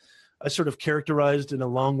I sort of characterized in a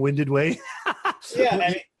long-winded way?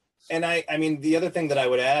 Yeah. I mean, the other thing that I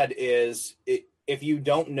would add is if you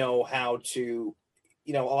don't know how to,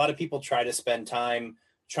 a lot of people try to spend time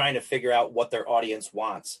trying to figure out what their audience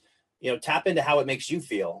wants. Tap into how it makes you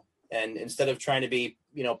feel. And instead of trying to be,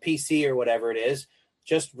 PC or whatever it is,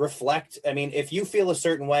 just reflect. I mean, if you feel a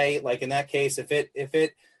certain way, like in that case, if it,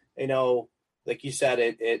 like you said,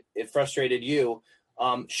 it frustrated you,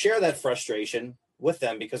 share that frustration with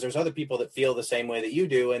them, because there's other people that feel the same way that you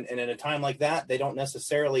do. And in a time like that, they don't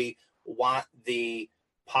necessarily want the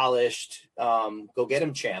polished, go get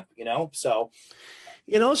him champ, so.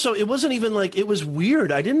 So it wasn't even like, it was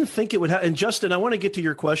weird. I didn't think it would happen. And Justin, I want to get to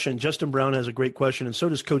your question. Justin Brown has a great question, and so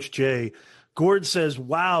does Coach Jay. Gord says,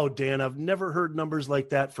 wow, Dan, I've never heard numbers like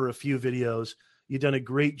that for a few videos. You've done a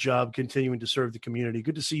great job continuing to serve the community.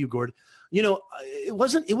 Good to see you, Gord. It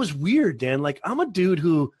was weird, Dan. Like, I'm a dude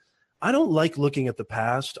who, I don't like looking at the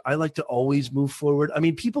past. I like to always move forward. I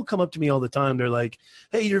mean, people come up to me all the time. They're like,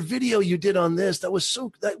 hey, your video you did on this, that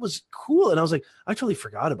was cool. And I was like, I totally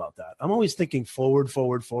forgot about that. I'm always thinking forward.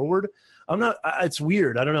 It's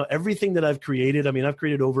weird. I don't know. Everything that I've created, I mean, I've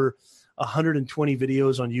created over 120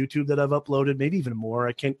 videos on YouTube that I've uploaded, maybe even more.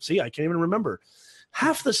 I can't even remember.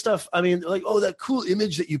 Half the stuff, I mean, like, oh, that cool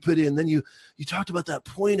image that you put in, then you talked about that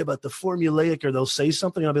point about the formulaic, or they'll say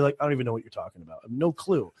something, I'll be like, I don't even know what you're talking about. I have no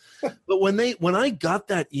clue. But when I got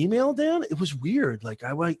that email, Dan, it was weird. Like,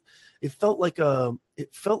 it felt like a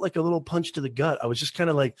little punch to the gut. I was just kind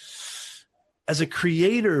of like, as a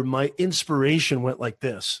creator, my inspiration went like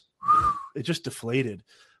this. It just deflated.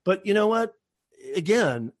 But you know what?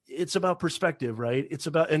 Again, it's about perspective, right?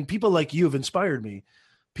 And people like you have inspired me.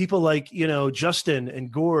 People like, Justin and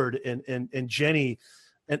Gord and Jenny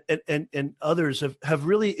and others have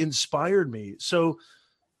really inspired me. So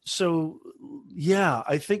yeah,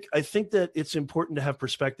 I think that it's important to have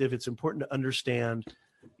perspective. It's important to understand,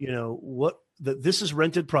 that this is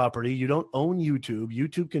rented property. You don't own YouTube.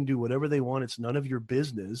 YouTube can do whatever they want. It's none of your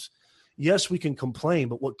business. Yes, we can complain,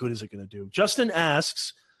 but what good is it going to do? Justin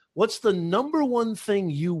asks, what's the number one thing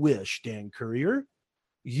you wish, Dan Currier,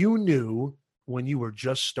 you knew when you were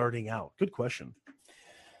just starting out? Good question.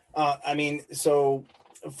 So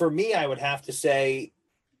for me, I would have to say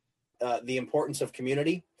the importance of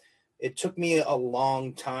community. It took me a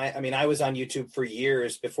long time. I mean, I was on YouTube for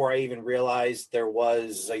years before I even realized there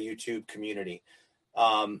was a YouTube community.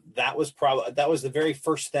 That was the very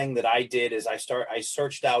first thing that I did. Is I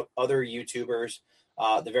searched out other YouTubers.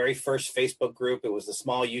 The very first Facebook group, it was the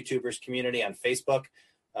Small YouTubers community on Facebook.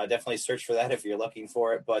 Definitely search for that if you're looking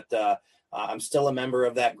for it. But I'm still a member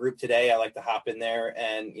of that group today. I like to hop in there,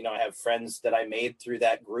 and I have friends that I made through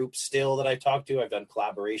that group still that I talk to. I've done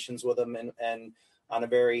collaborations with them and on a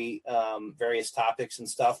very various topics and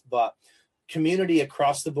stuff. But community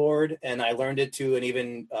across the board, and I learned it to an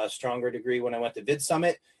even stronger degree when I went to Vid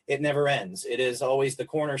Summit. It never ends. It is always the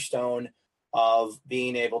cornerstone of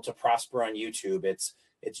being able to prosper on YouTube. It's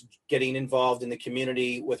getting involved in the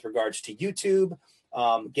community with regards to YouTube.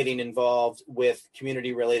 Getting involved with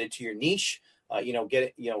community related to your niche,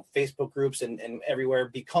 Facebook groups and everywhere,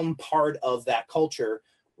 become part of that culture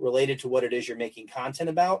related to what it is you're making content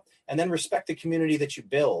about, and then respect the community that you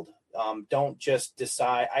build. Don't just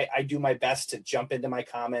decide. I do my best to jump into my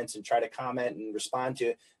comments and try to comment and respond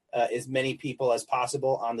to as many people as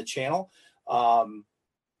possible on the channel.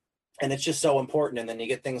 And it's just so important. And then you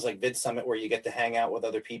get things like Vid Summit, where you get to hang out with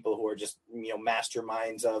other people who are just,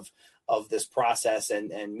 masterminds of this process,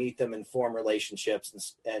 and meet them and form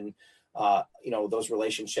relationships. And those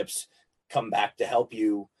relationships come back to help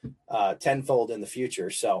you tenfold in the future.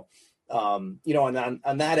 So, and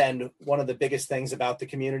on that end, one of the biggest things about the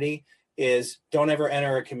community is don't ever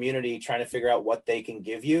enter a community trying to figure out what they can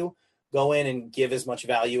give you. Go in and give as much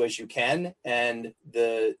value as you can, and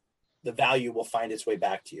the value will find its way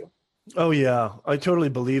back to you. Oh yeah, I totally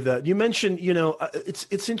believe that. You mentioned,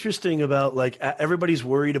 it's interesting about, like, everybody's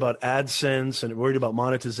worried about AdSense and worried about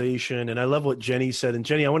monetization. And I love what Jenny said. And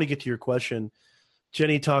Jenny, I want to get to your question,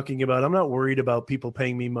 Jenny talking about, I'm not worried about people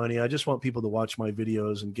paying me money. I just want people to watch my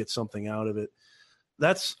videos and get something out of it.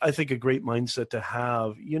 That's, I think, a great mindset to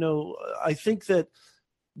have. I think that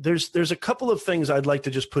there's a couple of things I'd like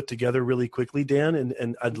to just put together really quickly, Dan,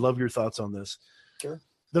 and I'd love your thoughts on this. Sure.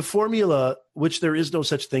 The formula, which there is no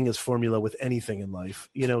such thing as formula with anything in life,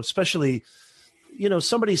 especially,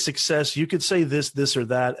 somebody's success, you could say this or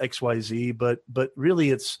that, XYZ, but really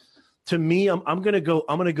it's, to me, I'm going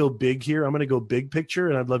to go big here. I'm going to go big picture,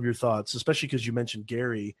 and I'd love your thoughts, especially because you mentioned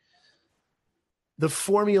Gary. The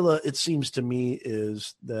formula, it seems to me,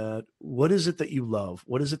 is that what is it that you love?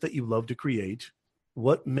 What is it that you love to create?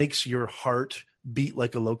 What makes your heart beat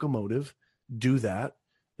like a locomotive? Do that,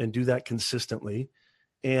 and do that consistently.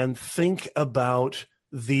 And think about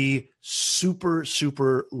the super,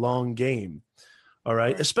 super long game. All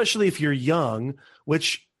right. Especially if you're young,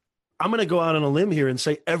 which I'm going to go out on a limb here and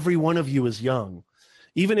say every one of you is young.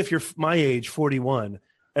 Even if you're my age, 41,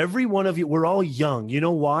 every one of you, we're all young. You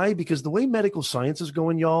know why? Because the way medical science is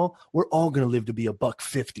going, y'all, we're all going to live to be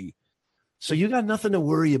 $150. So you got nothing to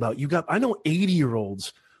worry about. I know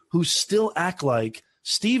 80-year-olds who still act like,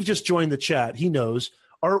 Steve just joined the chat. He knows.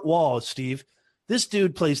 Art Wall, Steve. This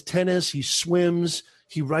dude plays tennis. He swims.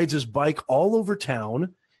 He rides his bike all over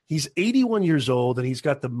town. He's 81 years old, and he's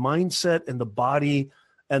got the mindset and the body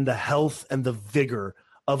and the health and the vigor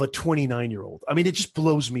of a 29-year-old. I mean, it just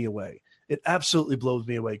blows me away. It absolutely blows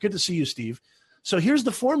me away. Good to see you, Steve. So here's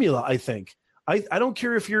the formula, I think. I don't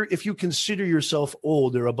care if you consider yourself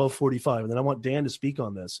old or above 45, and then I want Dan to speak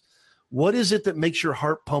on this. What is it that makes your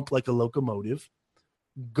heart pump like a locomotive?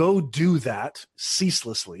 Go do that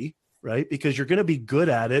ceaselessly, right? Because you're going to be good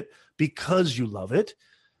at it because you love it.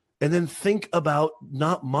 And then think about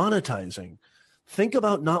not monetizing. Think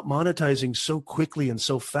about not monetizing so quickly and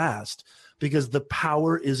so fast, because the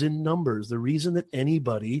power is in numbers. The reason that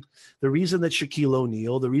Shaquille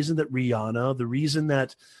O'Neal, the reason that Rihanna, the reason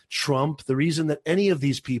that Trump, the reason that any of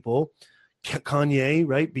these people, Kanye,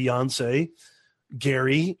 right, Beyonce,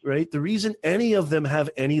 Gary, right, the reason any of them have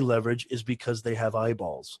any leverage is because they have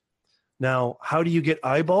eyeballs. Now, how do you get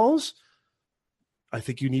eyeballs? I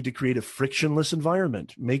think you need to create a frictionless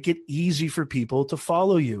environment. Make it easy for people to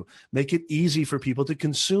follow you. Make it easy for people to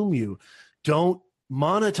consume you. Don't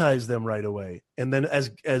monetize them right away. And then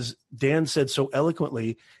as Dan said so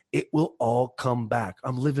eloquently, it will all come back.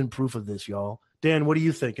 I'm living proof of this, y'all. Dan, what do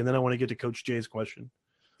you think? And then I want to get to Coach Jay's question.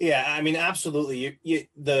 Yeah, I mean, absolutely.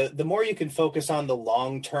 The more you can focus on the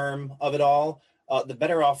long term of it all, the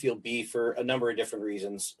better off you'll be for a number of different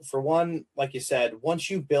reasons. For one, like you said, once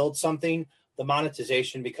you build something, the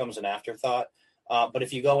monetization becomes an afterthought. But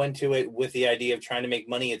if you go into it with the idea of trying to make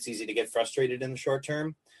money, it's easy to get frustrated in the short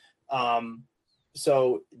term.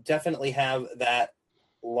 So definitely have that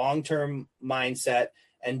long-term mindset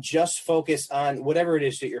and just focus on whatever it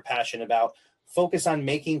is that you're passionate about. Focus on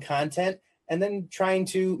making content and then trying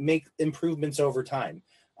to make improvements over time.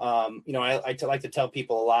 I like to tell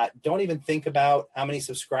people a lot, don't even think about how many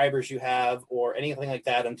subscribers you have or anything like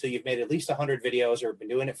that until you've made at least 100 videos or been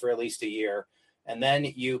doing it for at least a year. And then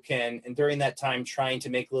you can, and during that time, trying to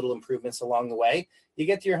make little improvements along the way. You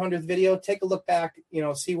get to your 100th video, take a look back,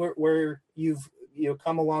 see where you've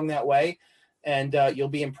come along that way, and you'll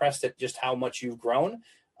be impressed at just how much you've grown.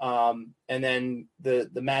 And then the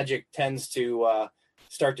magic tends to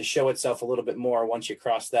start to show itself a little bit more once you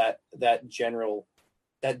cross that general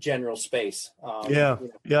space. Yeah.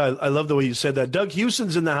 I love the way you said that. Doug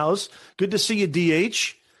Houston's in the house. Good to see you,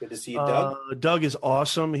 DH. Good to see you, Doug. Doug is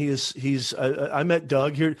awesome. I met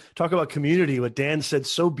Doug here. Talk about community, what Dan said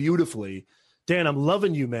so beautifully. Dan, I'm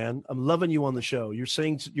loving you, man. I'm loving you on the show. You're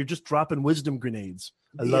just dropping wisdom grenades.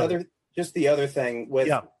 Just the other thing with,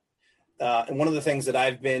 and one of the things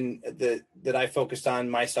that that I focused on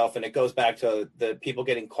myself, and it goes back to the people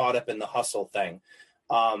getting caught up in the hustle thing,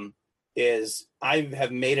 is I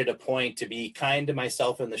have made it a point to be kind to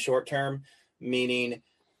myself in the short term, meaning,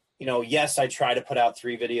 yes, I try to put out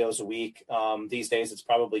 3 videos a week. These days it's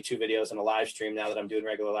probably 2 videos and a live stream now that I'm doing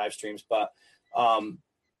regular live streams. But,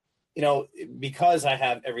 because I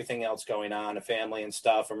have everything else going on, a family and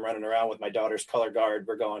stuff, I'm running around with my daughter's color guard.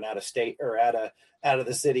 We're going out of state or out of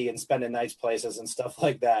the city and spending nice places and stuff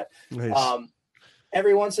like that. Nice.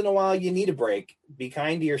 Every once in a while you need a break. Be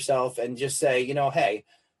kind to yourself and just say, hey,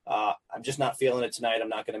 I'm just not feeling it tonight. I'm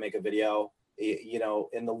not going to make a video.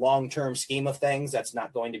 In the long-term scheme of things, that's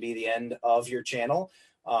not going to be the end of your channel.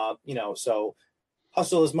 So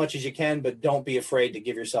hustle as much as you can, but don't be afraid to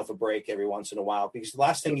give yourself a break every once in a while, because the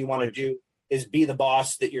last thing you want to do is be the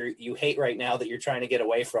boss that you hate right now that you're trying to get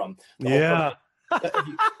away from.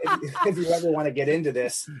 if you ever want to get into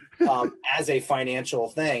this as a financial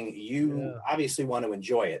thing, you obviously want to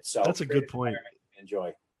enjoy it. So that's a good point.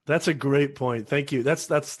 Enjoy. That's a great point. Thank you.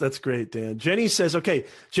 That's great, Dan. Jenny says, okay,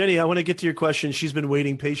 Jenny, I want to get to your question. She's been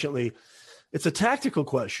waiting patiently. It's a tactical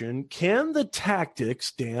question. Can the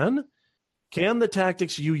tactics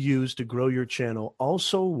you use to grow your channel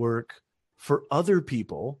also work for other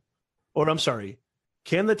people? Or I'm sorry,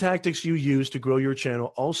 can the tactics you use to grow your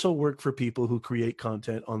channel also work for people who create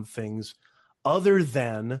content on things other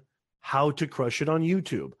than how to crush it on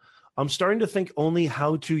YouTube? I'm starting to think only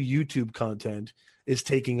how to YouTube content is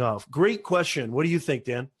taking off. Great question. What do you think,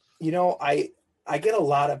 Dan? You know, I get a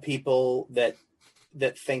lot of people that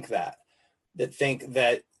think that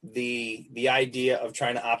the idea of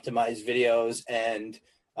trying to optimize videos and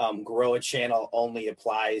grow a channel only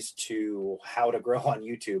applies to how to grow on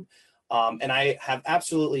YouTube. And I have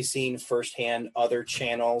absolutely seen firsthand other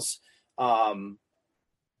channels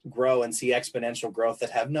grow and see exponential growth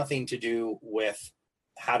that have nothing to do with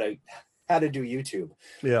how to do YouTube.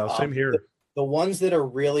 Yeah, same here. The ones that are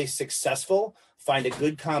really successful find a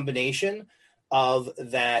good combination of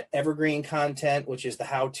that evergreen content, which is the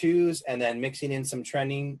how-tos, and then mixing in some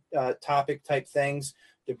trending topic type things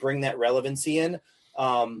to bring that relevancy in.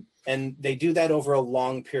 And they do that over a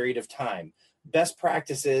long period of time. Best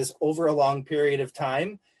practices over a long period of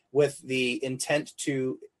time with the intent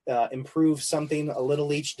to improve something a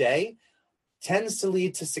little each day tends to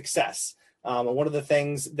lead to success. One of the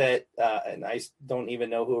things that, and I don't even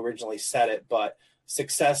know who originally said it, but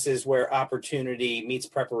success is where opportunity meets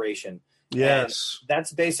preparation. Yes. And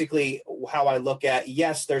that's basically how I look at,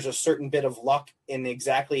 yes, there's a certain bit of luck in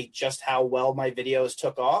exactly just how well my videos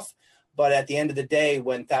took off. But at the end of the day,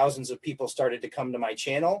 when thousands of people started to come to my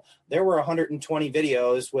channel, there were 120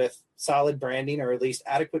 videos with solid branding, or at least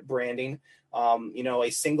adequate branding, a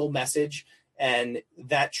single message. And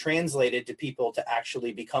that translated to people to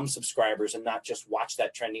actually become subscribers and not just watch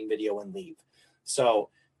that trending video and leave. So,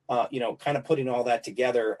 kind of putting all that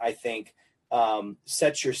together, I think,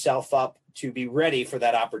 sets yourself up to be ready for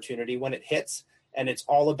that opportunity when it hits. And it's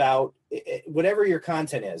all about whatever your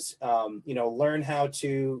content is, learn how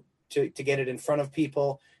to get it in front of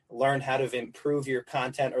people, learn how to improve your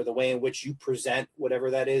content or the way in which you present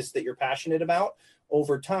whatever that is that you're passionate about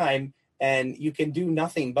over time. And you can do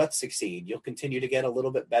nothing but succeed. You'll continue to get a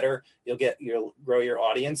little bit better. You'll grow your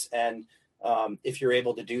audience. And if you're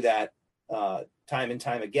able to do that time and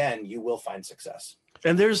time again, you will find success.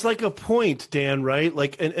 And there's like a point, Dan, right?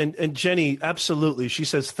 Like, and Jenny, absolutely. She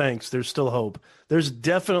says, thanks. There's still hope. There's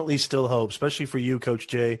definitely still hope, especially for you, Coach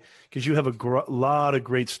Jay, because you have a lot of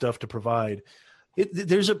great stuff to provide.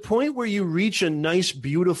 There's a point where you reach a nice,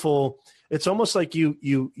 beautiful, it's almost like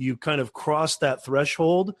you kind of cross that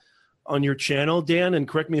threshold on your channel, Dan, and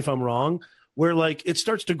correct me if I'm wrong, where like it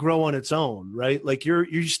starts to grow on its own, right? Like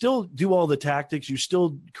you still do all the tactics, you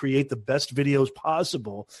still create the best videos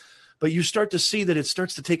possible, but you start to see that it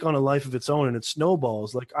starts to take on a life of its own and it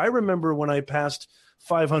snowballs. Like I remember when I passed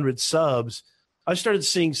 500 subs, I started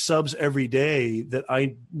seeing subs every day that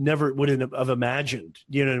I never wouldn't have imagined.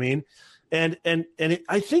 You know what I mean? And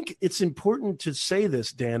I think it's important to say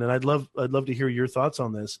this, Dan, and I'd love to hear your thoughts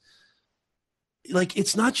on this. Like,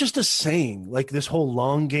 it's not just a saying, like this whole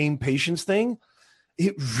long game patience thing.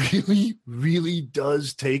 It really, really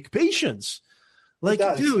does take patience. Like,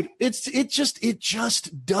 dude, it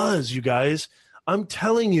just does, you guys. I'm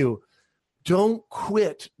telling you, don't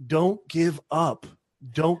quit. Don't give up.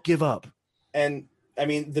 Don't give up. And I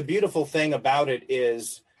mean, the beautiful thing about it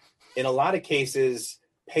is in a lot of cases,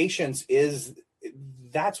 patience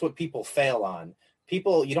that's what people fail on.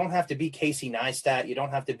 People, you don't have to be Casey Neistat. You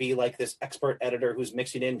don't have to be like this expert editor who's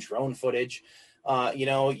mixing in drone footage.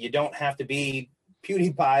 You don't have to be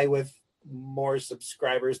PewDiePie with more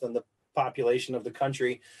subscribers than the population of the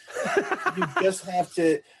country. You just have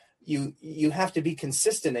to, you have to be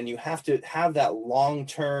consistent, and you have to have that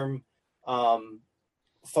long-term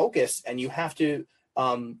focus, and you have to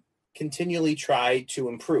continually try to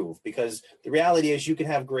improve, because the reality is you can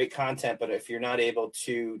have great content, but if you're not able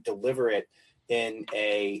to deliver it in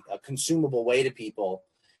a consumable way to people,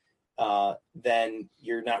 then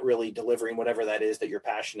you're not really delivering whatever that is that you're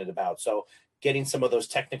passionate about. So getting some of those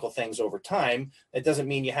technical things over time, it doesn't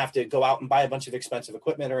mean you have to go out and buy a bunch of expensive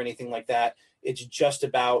equipment or anything like that. It's just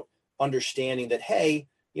about understanding that, hey,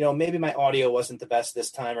 maybe my audio wasn't the best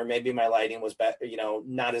this time, or maybe my lighting was better,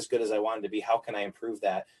 not as good as I wanted to be. How can I improve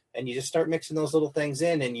that? And you just start mixing those little things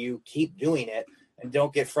in, and you keep doing it, and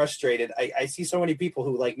don't get frustrated. I see so many people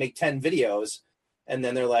who like make 10 videos and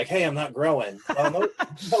then they're like, hey, I'm not growing. Well,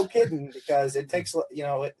 no kidding, because it takes,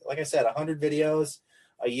 like I said, 100 videos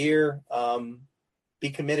a year. be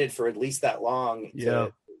committed for at least that long Yeah.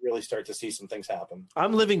 to really start to see some things happen.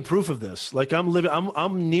 I'm living proof of this. Like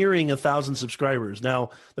I'm nearing 1,000 subscribers. Now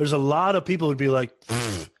there's a lot of people who'd be like,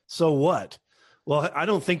 so what? Well, I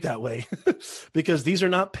don't think that way because these are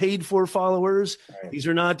not paid for followers. Right. These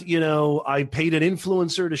are not, you know, I paid an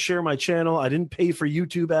influencer to share my channel. I didn't pay for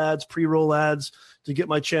YouTube ads, pre-roll ads to get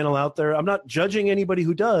my channel out there. I'm not judging anybody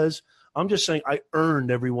who does. I'm just saying I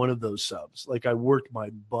earned every one of those subs. Like I worked my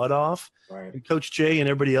butt off. Right. And Coach Jay and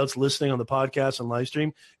everybody else listening on the podcast and live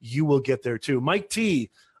stream, you will get there too. Mike T,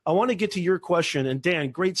 I want to get to your question. And Dan,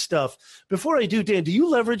 great stuff. Before I do, Dan, do you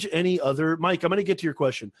leverage any other, Mike, I'm going to get to your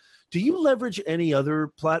question. Do you leverage any other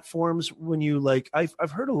platforms when you like,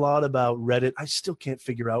 I've heard a lot about Reddit. I still can't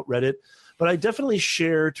figure out Reddit, but I definitely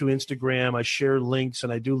share to Instagram. I share links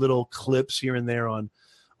and I do little clips here and there on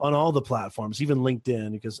all the platforms, even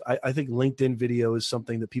LinkedIn, because I think LinkedIn video is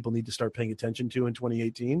something that people need to start paying attention to in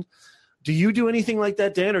 2018. Do you do anything like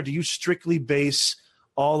that, Dan, or do you strictly base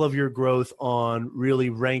all of your growth on really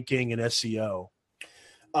ranking and SEO?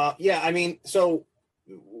 Yeah, I mean, so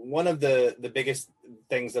one of the biggest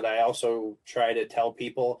things that I also try to tell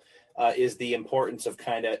people is the importance of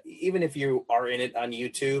kind of, even if you are in it on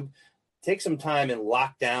YouTube, take some time and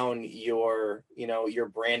lock down your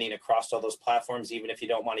branding across all those platforms, even if you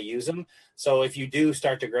don't want to use them. So if you do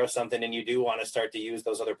start to grow something and you do want to start to use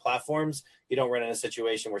those other platforms, you don't run in a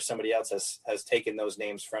situation where somebody else has taken those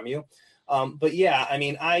names from you. But yeah, I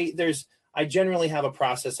mean, I generally have a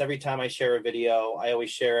process. Every time I share a video, I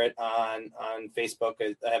always share it on Facebook.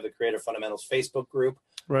 I have the Creator Fundamentals Facebook group.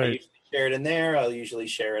 Right. I usually share it in there. I'll usually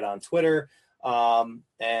share it on Twitter.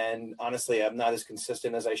 And honestly, I'm not as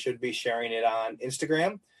consistent as I should be sharing it on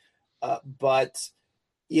Instagram. But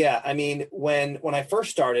yeah, I mean, when I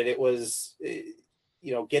first started, it was,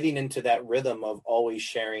 getting into that rhythm of always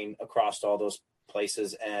sharing across all those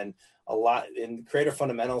places. And a lot in Creator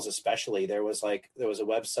Fundamentals, especially, there was a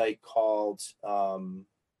website called, what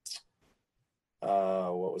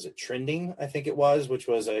was it? Trending, I think it was, which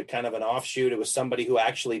was a kind of an offshoot. It was somebody who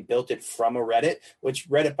actually built it from a Reddit, which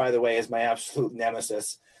Reddit, by the way, is my absolute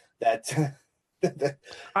nemesis. That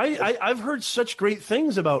I've heard such great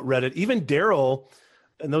things about Reddit. Even Daryl,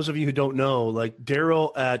 and those of you who don't know, like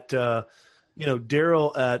Daryl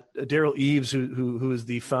Daryl Eves, who is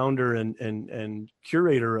the founder and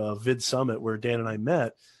curator of Vid Summit, where Dan and I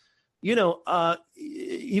met.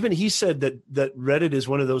 Even he said that Reddit is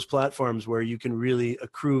one of those platforms where you can really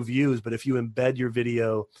accrue views, but if you embed your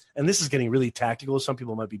video, and this is getting really tactical, some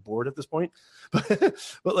people might be bored at this point, but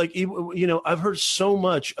like, I've heard so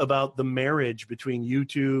much about the marriage between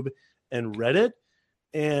YouTube and Reddit.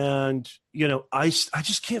 And, I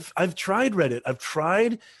just can't, I've tried Reddit.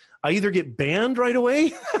 I either get banned right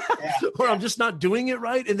away or I'm just not doing it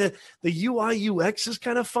right. And the UI UX is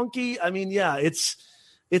kind of funky. I mean, yeah, it's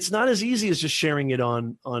not as easy as just sharing it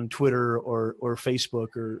on Twitter or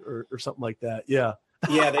Facebook or something like that. Yeah.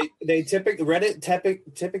 Yeah. Reddit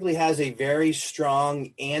typically has a very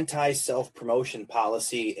strong anti-self-promotion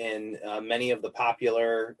policy in many of the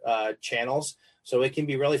popular channels. So it can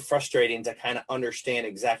be really frustrating to kind of understand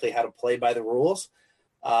exactly how to play by the rules.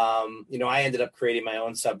 I ended up creating my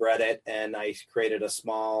own subreddit, and I created a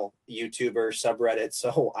small YouTuber subreddit.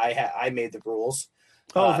 So I made the rules.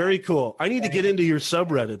 Oh, very cool. I need to get into your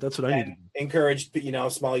subreddit. That's what I need to do. Encourage,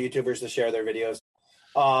 small YouTubers to share their videos.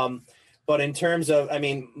 But in terms of, I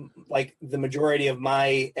mean, like the majority of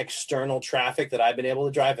my external traffic that I've been able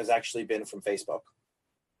to drive has actually been from Facebook.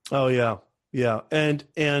 Oh, yeah. Yeah. And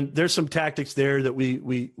there's some tactics there that we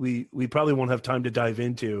probably won't have time to dive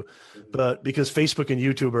into, but because Facebook and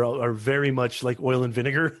YouTube are very much like oil and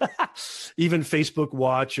vinegar. Even Facebook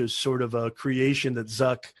Watch is sort of a creation that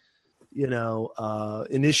Zuck,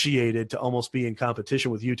 initiated to almost be in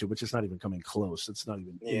competition with YouTube, which is not even coming close. It's not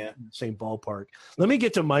even in the same ballpark. Let me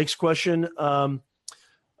get to Mike's question. Gui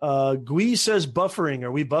says buffering.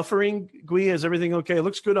 Are we buffering, Gui? Is everything okay? It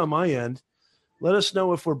looks good on my end. Let us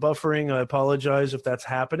know if we're buffering. I apologize if that's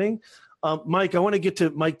happening. Mike, I want to get to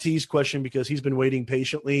Mike T's question because he's been waiting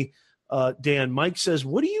patiently. Dan, Mike says,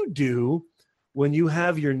 what do you do when you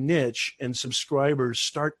have your niche and subscribers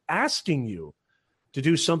start asking you to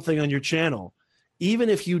do something on your channel, even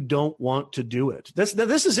if you don't want to do it?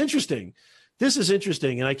 This is interesting. This is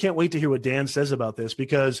interesting, and I can't wait to hear what Dan says about this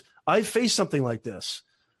because I faced something like this.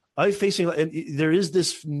 And there is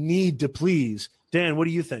this need to please. Dan, what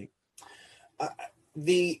do you think?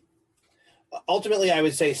 Ultimately, I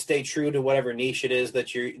would say stay true to whatever niche it is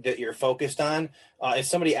that you're focused on. If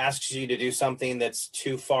somebody asks you to do something that's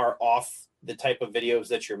too far off the type of videos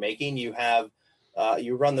that you're making, you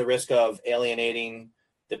run the risk of alienating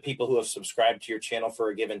the people who have subscribed to your channel for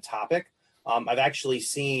a given topic. I've actually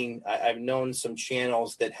seen, I've known some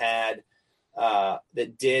channels that had,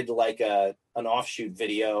 that did like an offshoot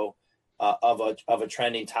video of a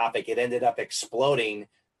trending topic. It ended up exploding,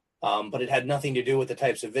 but it had nothing to do with the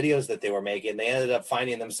types of videos that they were making. They ended up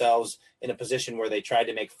finding themselves in a position where they tried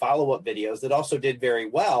to make follow-up videos that also did very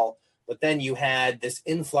well. But then you had this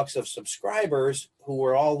influx of subscribers who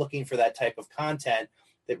were all looking for that type of content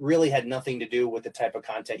that really had nothing to do with the type of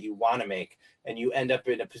content you want to make. And you end up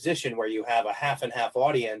in a position where you have a half and half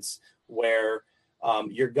audience where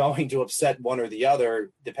you're going to upset one or the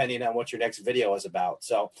other, depending on what your next video is about.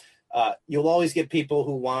 So you'll always get people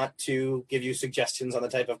who want to give you suggestions on the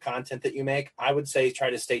type of content that you make. I would say try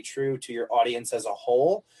to stay true to your audience as a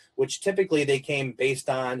whole, which typically they came based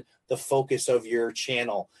on the focus of your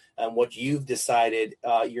channel and what you've decided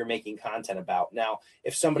you're making content about. Now,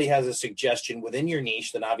 if somebody has a suggestion within your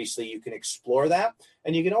niche, then obviously you can explore that.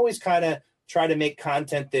 And you can always kind of try to make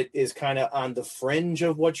content that is kind of on the fringe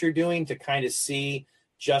of what you're doing to kind of see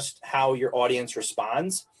just how your audience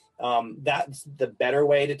responds. That's the better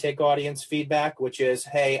way to take audience feedback, which is,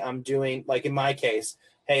 hey, I'm doing, like in my case,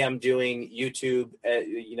 hey, I'm doing YouTube,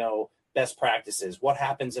 best practices. What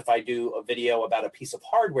happens if I do a video about a piece of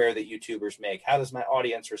hardware that YouTubers make? How does my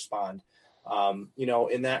audience respond?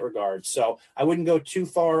 In that regard. So I wouldn't go too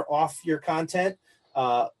far off your content,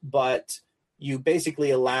 but you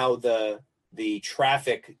basically allow the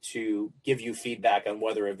traffic to give you feedback on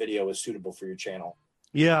whether a video is suitable for your channel.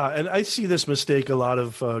 Yeah, and I see this mistake a lot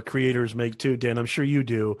of creators make too, Dan. I'm sure you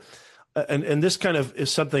do. And this kind of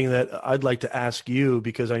is something that I'd like to ask you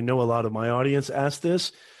because I know a lot of my audience ask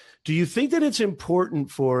this. Do you think that it's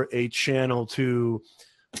important for a channel to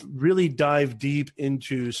really dive deep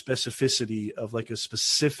into specificity of like a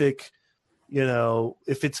specific,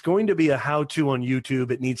 if it's going to be a how-to on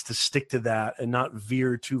YouTube, it needs to stick to that and not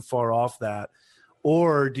veer too far off that?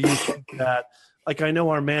 Or do you think that, like I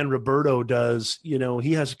know our man Roberto does,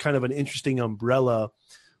 he has kind of an interesting umbrella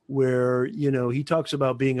where, he talks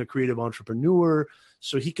about being a creative entrepreneur.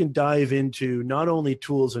 So he can dive into not only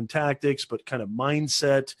tools and tactics, but kind of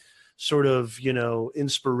mindset, sort of,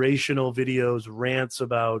 inspirational videos, rants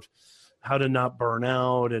about how to not burn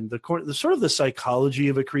out and the sort of the psychology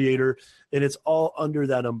of a creator. And it's all under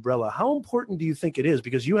that umbrella. How important do you think it is?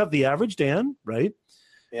 Because you have The Average Dan, right?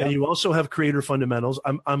 Yeah. And you also have Creator Fundamentals.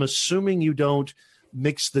 I'm assuming you don't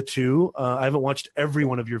mix the two. I haven't watched every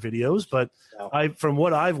one of your videos, but no. From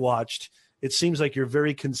what I've watched, it seems like you're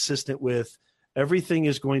very consistent with everything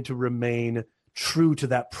is going to remain true to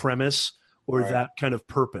that premise or right. that kind of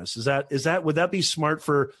purpose. Is that would that be smart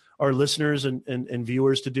for our listeners and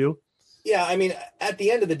viewers to do? Yeah, I mean, at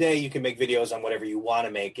the end of the day, you can make videos on whatever you want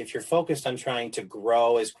to make. If you're focused on trying to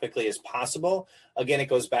grow as quickly as possible, again, it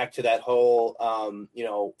goes back to that whole,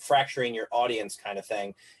 fracturing your audience kind of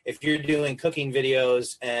thing. If you're doing cooking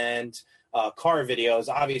videos and car videos,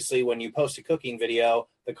 obviously, when you post a cooking video,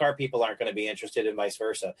 the car people aren't going to be interested and vice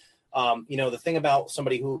versa. The thing about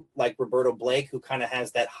somebody who like Roberto Blake, who kind of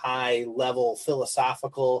has that high level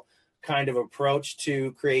philosophical kind of approach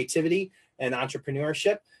to creativity and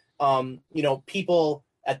entrepreneurship, people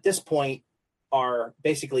at this point are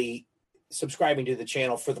basically subscribing to the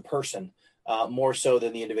channel for the person more so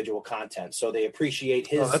than the individual content. So they appreciate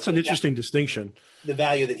his. Oh, that's an interesting distinction. The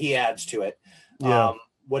value that he adds to it, yeah.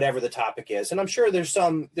 Whatever the topic is. And I'm sure there's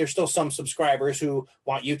still some subscribers who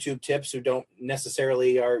want YouTube tips who don't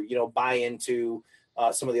necessarily buy into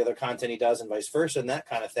some of the other content he does and vice versa and that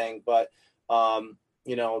kind of thing. But,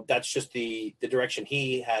 that's just the direction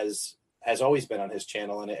he has always been on his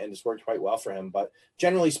channel, and it's worked quite well for him. But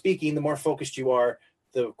generally speaking, the more focused you are,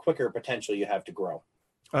 the quicker potential you have to grow.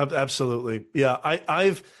 Absolutely. Yeah.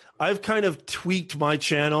 I've kind of tweaked my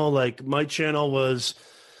channel. Like my channel was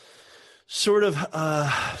sort of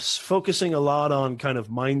focusing a lot on kind of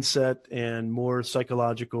mindset and more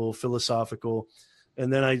psychological, philosophical.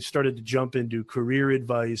 And then I started to jump into career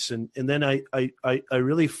advice. And then I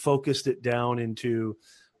really focused it down into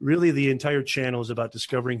really the entire channel is about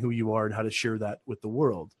discovering who you are and how to share that with the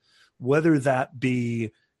world, whether that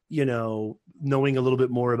be, knowing a little bit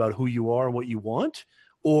more about who you are and what you want,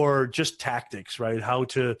 or just tactics, right? How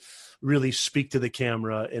to really speak to the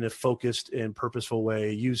camera in a focused and purposeful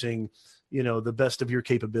way using, the best of your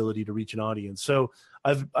capability to reach an audience. So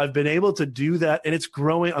I've been able to do that, and it's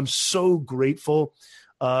growing. I'm so grateful.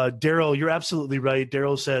 Daryl, you're absolutely right.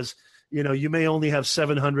 Daryl says, you may only have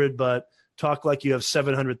 700, but talk like you have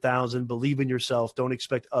 700,000. Believe in yourself. Don't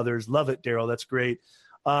expect others. Love it, Daryl. That's great.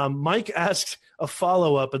 Mike asked a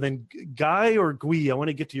follow-up, and then Guy or Gui, I want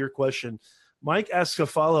to get to your question. Mike asks a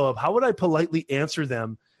follow-up. How would I politely answer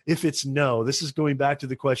them if it's no? This is going back to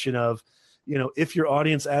the question of, if your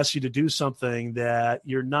audience asks you to do something that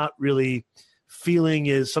you're not really feeling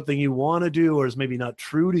is something you want to do or is maybe not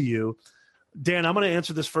true to you. Dan, I'm going to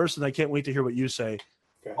answer this first, and I can't wait to hear what you say.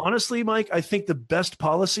 Okay. Honestly, Mike, I think the best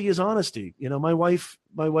policy is honesty. My wife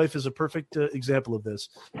is a perfect example of this.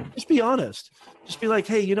 Just be honest. Just be like,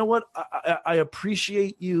 hey, you know what? I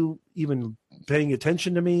appreciate you even paying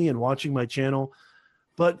attention to me and watching my channel.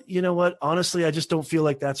 But you know what? Honestly, I just don't feel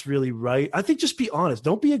like that's really right. I think just be honest.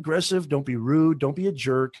 Don't be aggressive. Don't be rude. Don't be a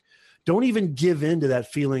jerk. Don't even give in to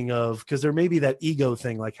that feeling of, because there may be that ego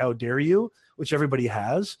thing, like how dare you, which everybody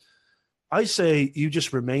has. I say you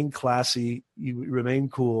just remain classy, you remain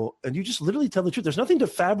cool, and you just literally tell the truth. There's nothing to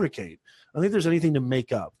fabricate. I don't think there's anything to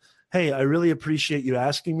make up. Hey, I really appreciate you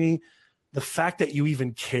asking me. The fact that you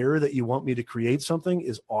even care that you want me to create something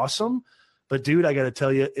is awesome. But dude, I got to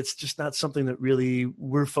tell you, it's just not something that really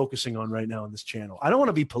we're focusing on right now on this channel. I don't want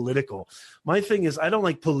to be political. My thing is I don't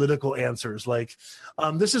like political answers. Like,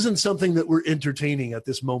 this isn't something that we're entertaining at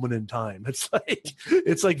this moment in time. It's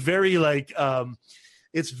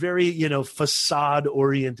very, facade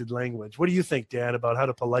oriented language. What do you think, Dan, about how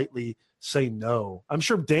to politely say no? I'm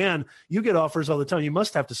sure, Dan, you get offers all the time. You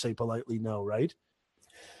must have to say politely no, right?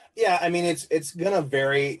 Yeah. I mean, it's going to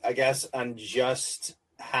vary, I guess, on just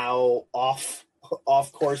how off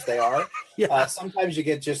course they are. Yeah. Sometimes you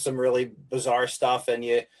get just some really bizarre stuff and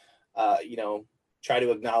you try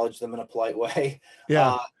to acknowledge them in a polite way.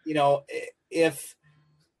 Yeah. If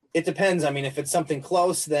it depends. I mean, if it's something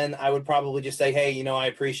close, then I would probably just say, hey, I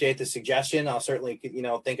appreciate the suggestion. I'll certainly,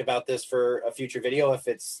 think about this for a future video if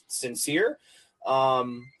it's sincere.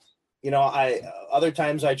 Other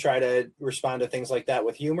times I try to respond to things like that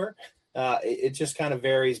with humor. It just kind of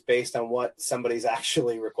varies based on what somebody's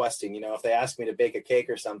actually requesting. If they ask me to bake a cake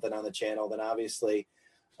or something on the channel, then obviously,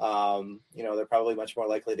 they're probably much more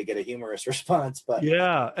likely to get a humorous response. But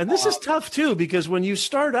yeah, and this is tough too, because when you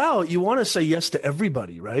start out, you want to say yes to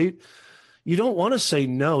everybody, right? You don't want to say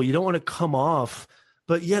no. You don't want to come off.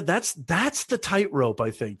 But yeah, that's the tightrope,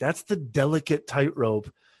 I think. That's the delicate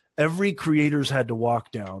tightrope every creator's had to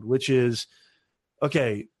walk down, which is,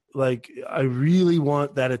 okay, like I really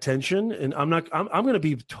want that attention. And I'm going to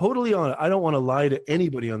be totally honest. I don't want to lie to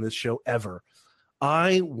anybody on this show ever.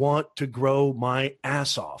 I want to grow my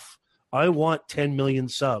ass off. I want 10 million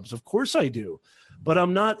subs. Of course I do. But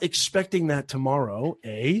I'm not expecting that tomorrow,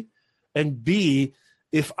 A. And B,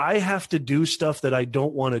 if I have to do stuff that I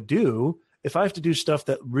don't want to do, if I have to do stuff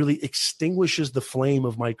that really extinguishes the flame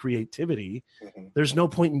of my creativity, there's no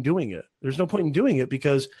point in doing it. There's no point in doing it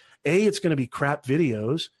because A, it's going to be crap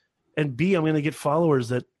videos, and B, I'm going to get followers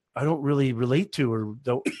that I don't really relate to or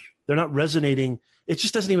they're not resonating. It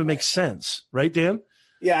just doesn't even make sense. Right, Dan?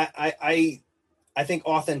 Yeah, I think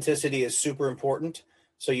authenticity is super important.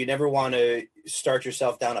 So you never want to start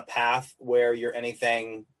yourself down a path where you're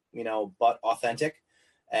anything, but authentic.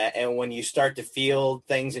 And when you start to feel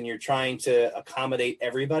things and you're trying to accommodate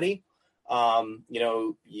everybody,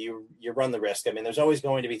 you run the risk. I mean, there's always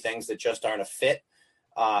going to be things that just aren't a fit.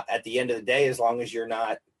 At the end of the day, as long as you're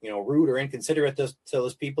not, rude or inconsiderate to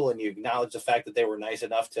those people and you acknowledge the fact that they were nice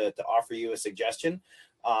enough to offer you a suggestion,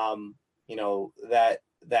 that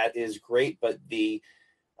is great. But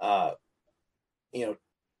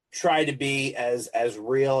try to be as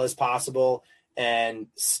real as possible and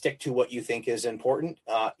stick to what you think is important.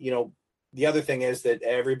 The other thing is that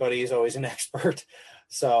everybody is always an expert.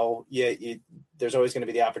 So there's always going to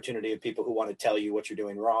be the opportunity of people who want to tell you what you're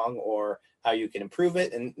doing wrong or how you can improve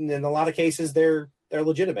it. And in a lot of cases, they're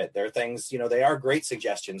legitimate. They're things, they are great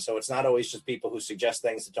suggestions. So it's not always just people who suggest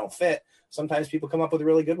things that don't fit. Sometimes people come up with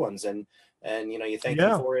really good ones and you thank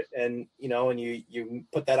them for it. And, and you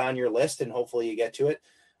put that on your list and hopefully you get to it.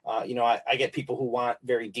 I get people who want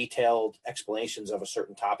very detailed explanations of a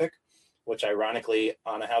certain topic, which ironically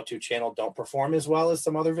on a how-to channel don't perform as well as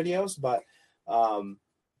some other videos, but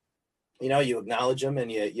you acknowledge them and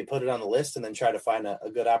you put it on the list and then try to find a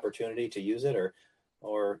good opportunity to use it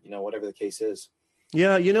or whatever the case is.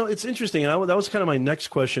 Yeah. It's interesting. That was kind of my next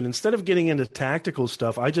question. Instead of getting into tactical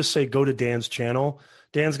stuff, I just say, go to Dan's channel.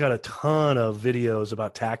 Dan's got a ton of videos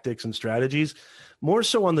about tactics and strategies, more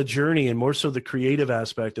so on the journey and more so the creative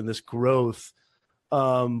aspect and this growth.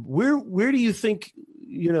 Where do you think,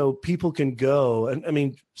 people can go? And I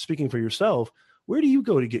mean, speaking for yourself, where do you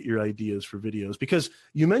go to get your ideas for videos? Because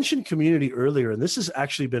you mentioned community earlier, and this has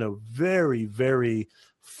actually been a very, very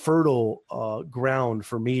fertile ground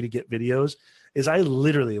for me to get videos. Is I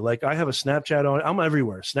literally, I have a Snapchat on, I'm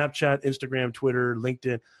everywhere, Snapchat, Instagram, Twitter,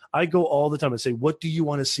 LinkedIn. I go all the time and say, what do you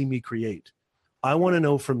want to see me create? I want to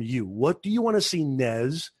know from you. What do you want to see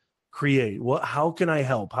Nez create? How can I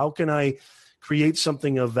help? How can I create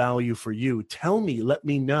something of value for you. Tell me, let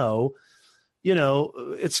me know. You know,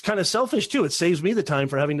 it's kind of selfish too. It saves me the time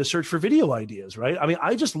for having to search for video ideas, right? I mean,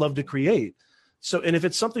 I just love to create. So, and if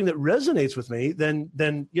it's something that resonates with me,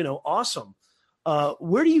 then, you know, awesome.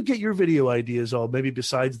 Where do you get your video ideas all, maybe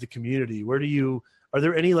besides the community? Are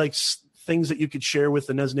there any like things that you could share with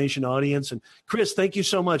the Nez Nation audience? And Chris, thank you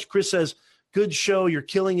so much. Chris says, good show. You're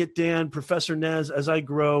killing it, Dan. Professor Nez, as I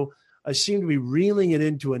grow, I seem to be reeling it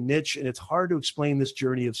into a niche, and it's hard to explain this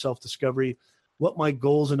journey of self-discovery. What my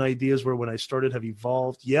goals and ideas were when I started have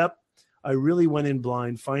evolved. Yep, I really went in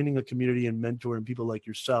blind, finding a community and mentor and people like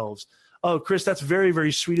yourselves. Oh, Chris, that's very,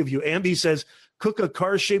 very sweet of you. Ambi says, cook a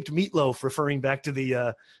car-shaped meatloaf, referring back to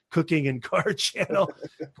the cooking and car channel.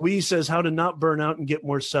 Wee says, how to not burn out and get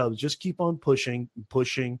more subs. Just keep on pushing,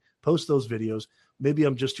 post those videos. Maybe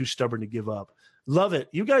I'm just too stubborn to give up. Love it.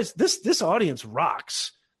 You guys, this audience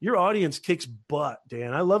rocks. Your audience kicks butt,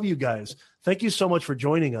 Dan. I love you guys. Thank you so much for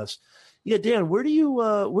joining us. Yeah, Dan, where do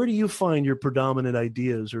you find your predominant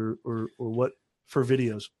ideas or what for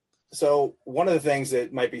videos? So one of the things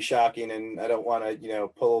that might be shocking, and I don't want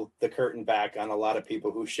to, pull the curtain back on a lot of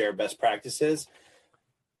people who share best practices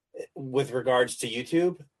with regards to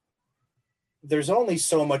YouTube, there's only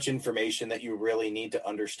so much information that you really need to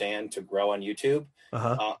understand to grow on YouTube.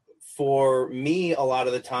 For me, a lot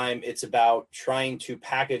of the time, it's about trying to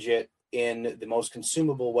package it in the most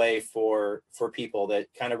consumable way for people that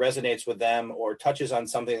kind of resonates with them or touches on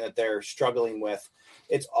something that they're struggling with.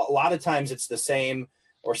 It's a lot of times it's the same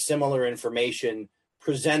or similar information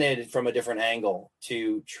presented from a different angle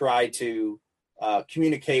to try to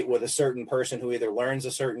communicate with a certain person who either learns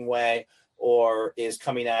a certain way or is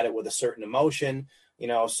coming at it with a certain emotion,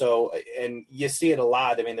 so, and you see it a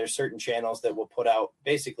lot. I mean, there's certain channels that will put out,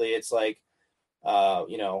 basically it's like, how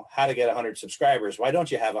to get 100 subscribers. Why don't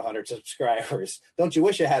you have 100 subscribers? Don't you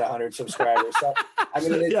wish you had 100 subscribers? So, I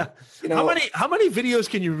mean, yeah. How many videos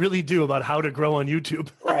can you really do about how to grow on YouTube?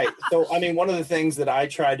 Right. So, I mean, one of the things that I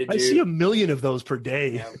try to do, I see 1 million of those per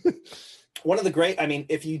day. One of the great, I mean,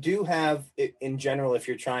 if you do have in general, if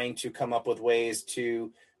you're trying to come up with ways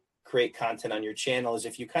to create content on your channel, is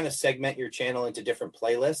if you kind of segment your channel into different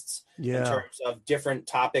playlists in terms of different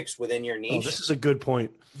topics within your niche. Oh, this is a good point.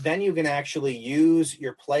 Then you can actually use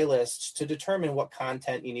your playlists to determine what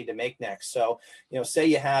content you need to make next. So, say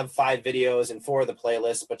you have 5 videos in 4 of the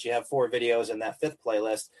playlists, but you have 4 videos in that 5th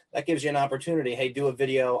playlist, that gives you an opportunity. Hey, do a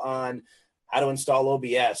video on how to install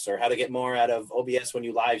OBS or how to get more out of OBS when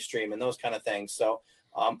you live stream and those kind of things. So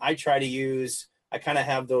I kind of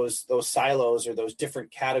have those silos or those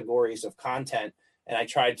different categories of content. And I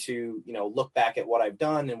try to, look back at what I've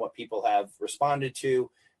done and what people have responded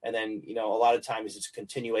to. And then, a lot of times it's a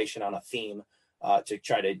continuation on a theme to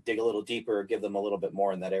try to dig a little deeper, give them a little bit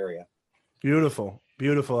more in that area. Beautiful.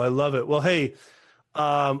 Beautiful. I love it. Well, hey,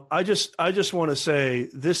 I just want to say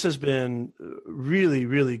this has been really,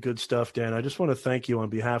 really good stuff, Dan. I just want to thank you on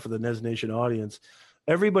behalf of the Nez Nation audience,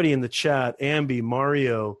 everybody in the chat, Ambi,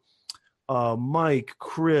 Mario, Mike,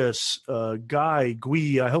 Chris, Guy,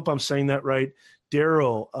 Gui, I hope I'm saying that right,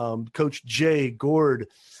 Daryl, Coach Jay, Gord,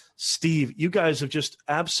 Steve, you guys have just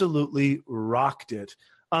absolutely rocked it.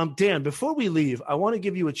 Dan, before we leave, I want to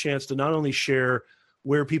give you a chance to not only share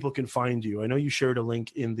where people can find you. I know you shared a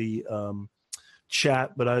link in the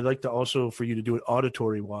chat, but I'd like to also for you to do it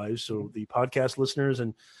auditory-wise, so the podcast listeners,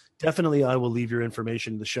 and definitely I will leave your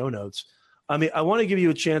information in the show notes. I mean, I want to give you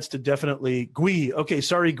a chance to definitely Gui. Okay,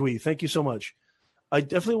 sorry, Gui. Thank you so much. I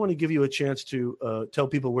definitely want to give you a chance to tell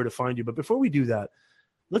people where to find you. But before we do that,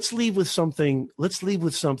 let's leave with something. Let's leave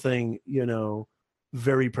with something,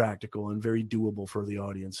 very practical and very doable for the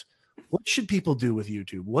audience. What should people do with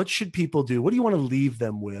YouTube? What should people do? What do you want to leave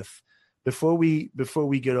them with before we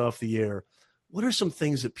get off the air? What are some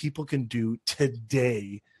things that people can do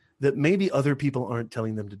today that maybe other people aren't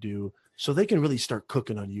telling them to do so they can really start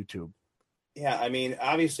cooking on YouTube? Yeah, I mean,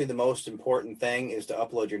 obviously the most important thing is to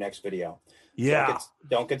upload your next video. Yeah.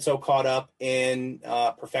 Don't get so caught up in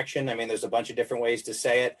perfection. I mean, there's a bunch of different ways to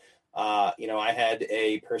say it. I had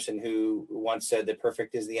a person who once said that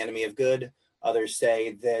perfect is the enemy of good. Others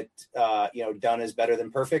say that, done is better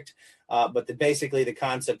than perfect. But basically the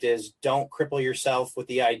concept is don't cripple yourself with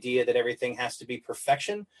the idea that everything has to be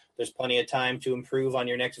perfection. There's plenty of time to improve on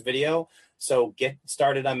your next video. So get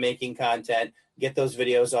started on making content, get those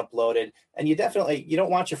videos uploaded. And you don't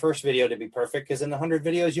want your first video to be perfect, because in 100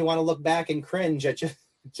 videos, you want to look back and cringe at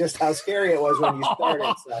just how scary it was when you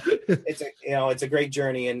started. So it's a great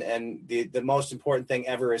journey. And the most important thing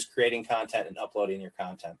ever is creating content and uploading your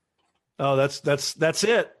content. Oh, that's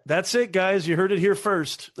it. That's it, guys. You heard it here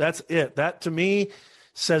first. That's it. That to me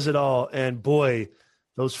says it all. And boy,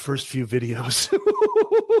 Those first few videos.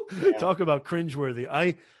 Talk about cringeworthy.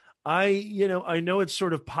 I know it's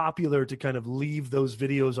sort of popular to kind of leave those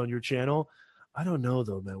videos on your channel. I don't know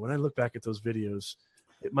though, man. When I look back at those videos,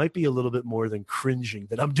 it might be a little bit more than cringing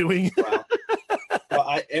that I'm doing. Wow.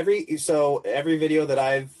 Well, every video that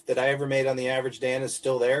I ever made on The Average Dan is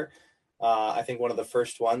still there. I think one of the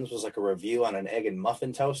first ones was like a review on an egg and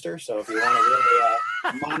muffin toaster. So if you want a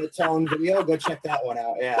really monotone video, go check that one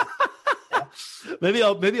out. Yeah. Maybe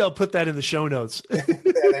I'll put that in the show notes. Yeah,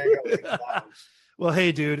 there you go. Well,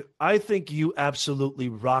 hey, dude, I think you absolutely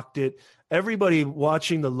rocked it. Everybody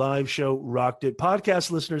watching the live show rocked it.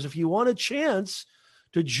 Podcast listeners, if you want a chance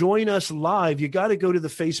to join us live, you got to go to the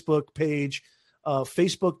Facebook page,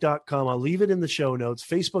 facebook.com. I'll leave it in the show notes,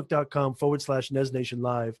 facebook.com/NezNation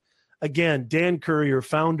Live. Again, Dan Currier,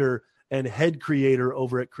 founder and head creator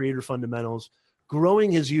over at Creator Fundamentals,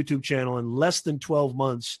 growing his YouTube channel in less than 12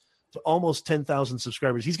 months to almost 10,000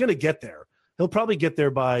 subscribers. He's going to get there. He'll probably get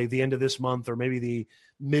there by the end of this month or maybe the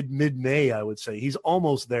mid-May, I would say. He's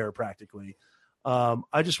almost there practically.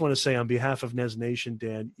 I just want to say on behalf of Nez Nation,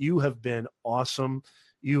 Dan, you have been awesome.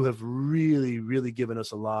 You have really, really given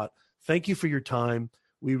us a lot. Thank you for your time.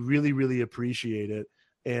 We really, really appreciate it.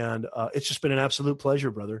 And it's just been an absolute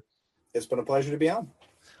pleasure, brother. It's been a pleasure to be on.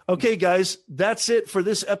 Okay, guys, that's it for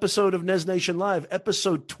this episode of Nez Nation Live,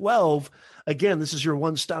 episode 12. Again, this is your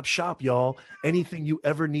one-stop shop, y'all. Anything you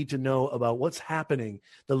ever need to know about what's happening,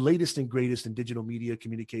 the latest and greatest in digital media,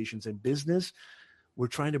 communications, and business, we're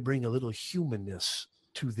trying to bring a little humanness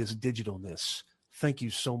to this digitalness. Thank you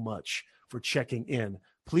so much for checking in.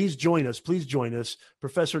 Please join us.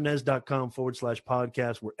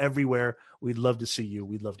 ProfessorNez.com/podcast. We're everywhere. We'd love to see you.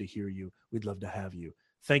 We'd love to hear you. We'd love to have you.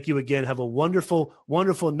 Thank you again. Have a wonderful,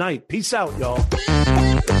 wonderful night. Peace out, y'all.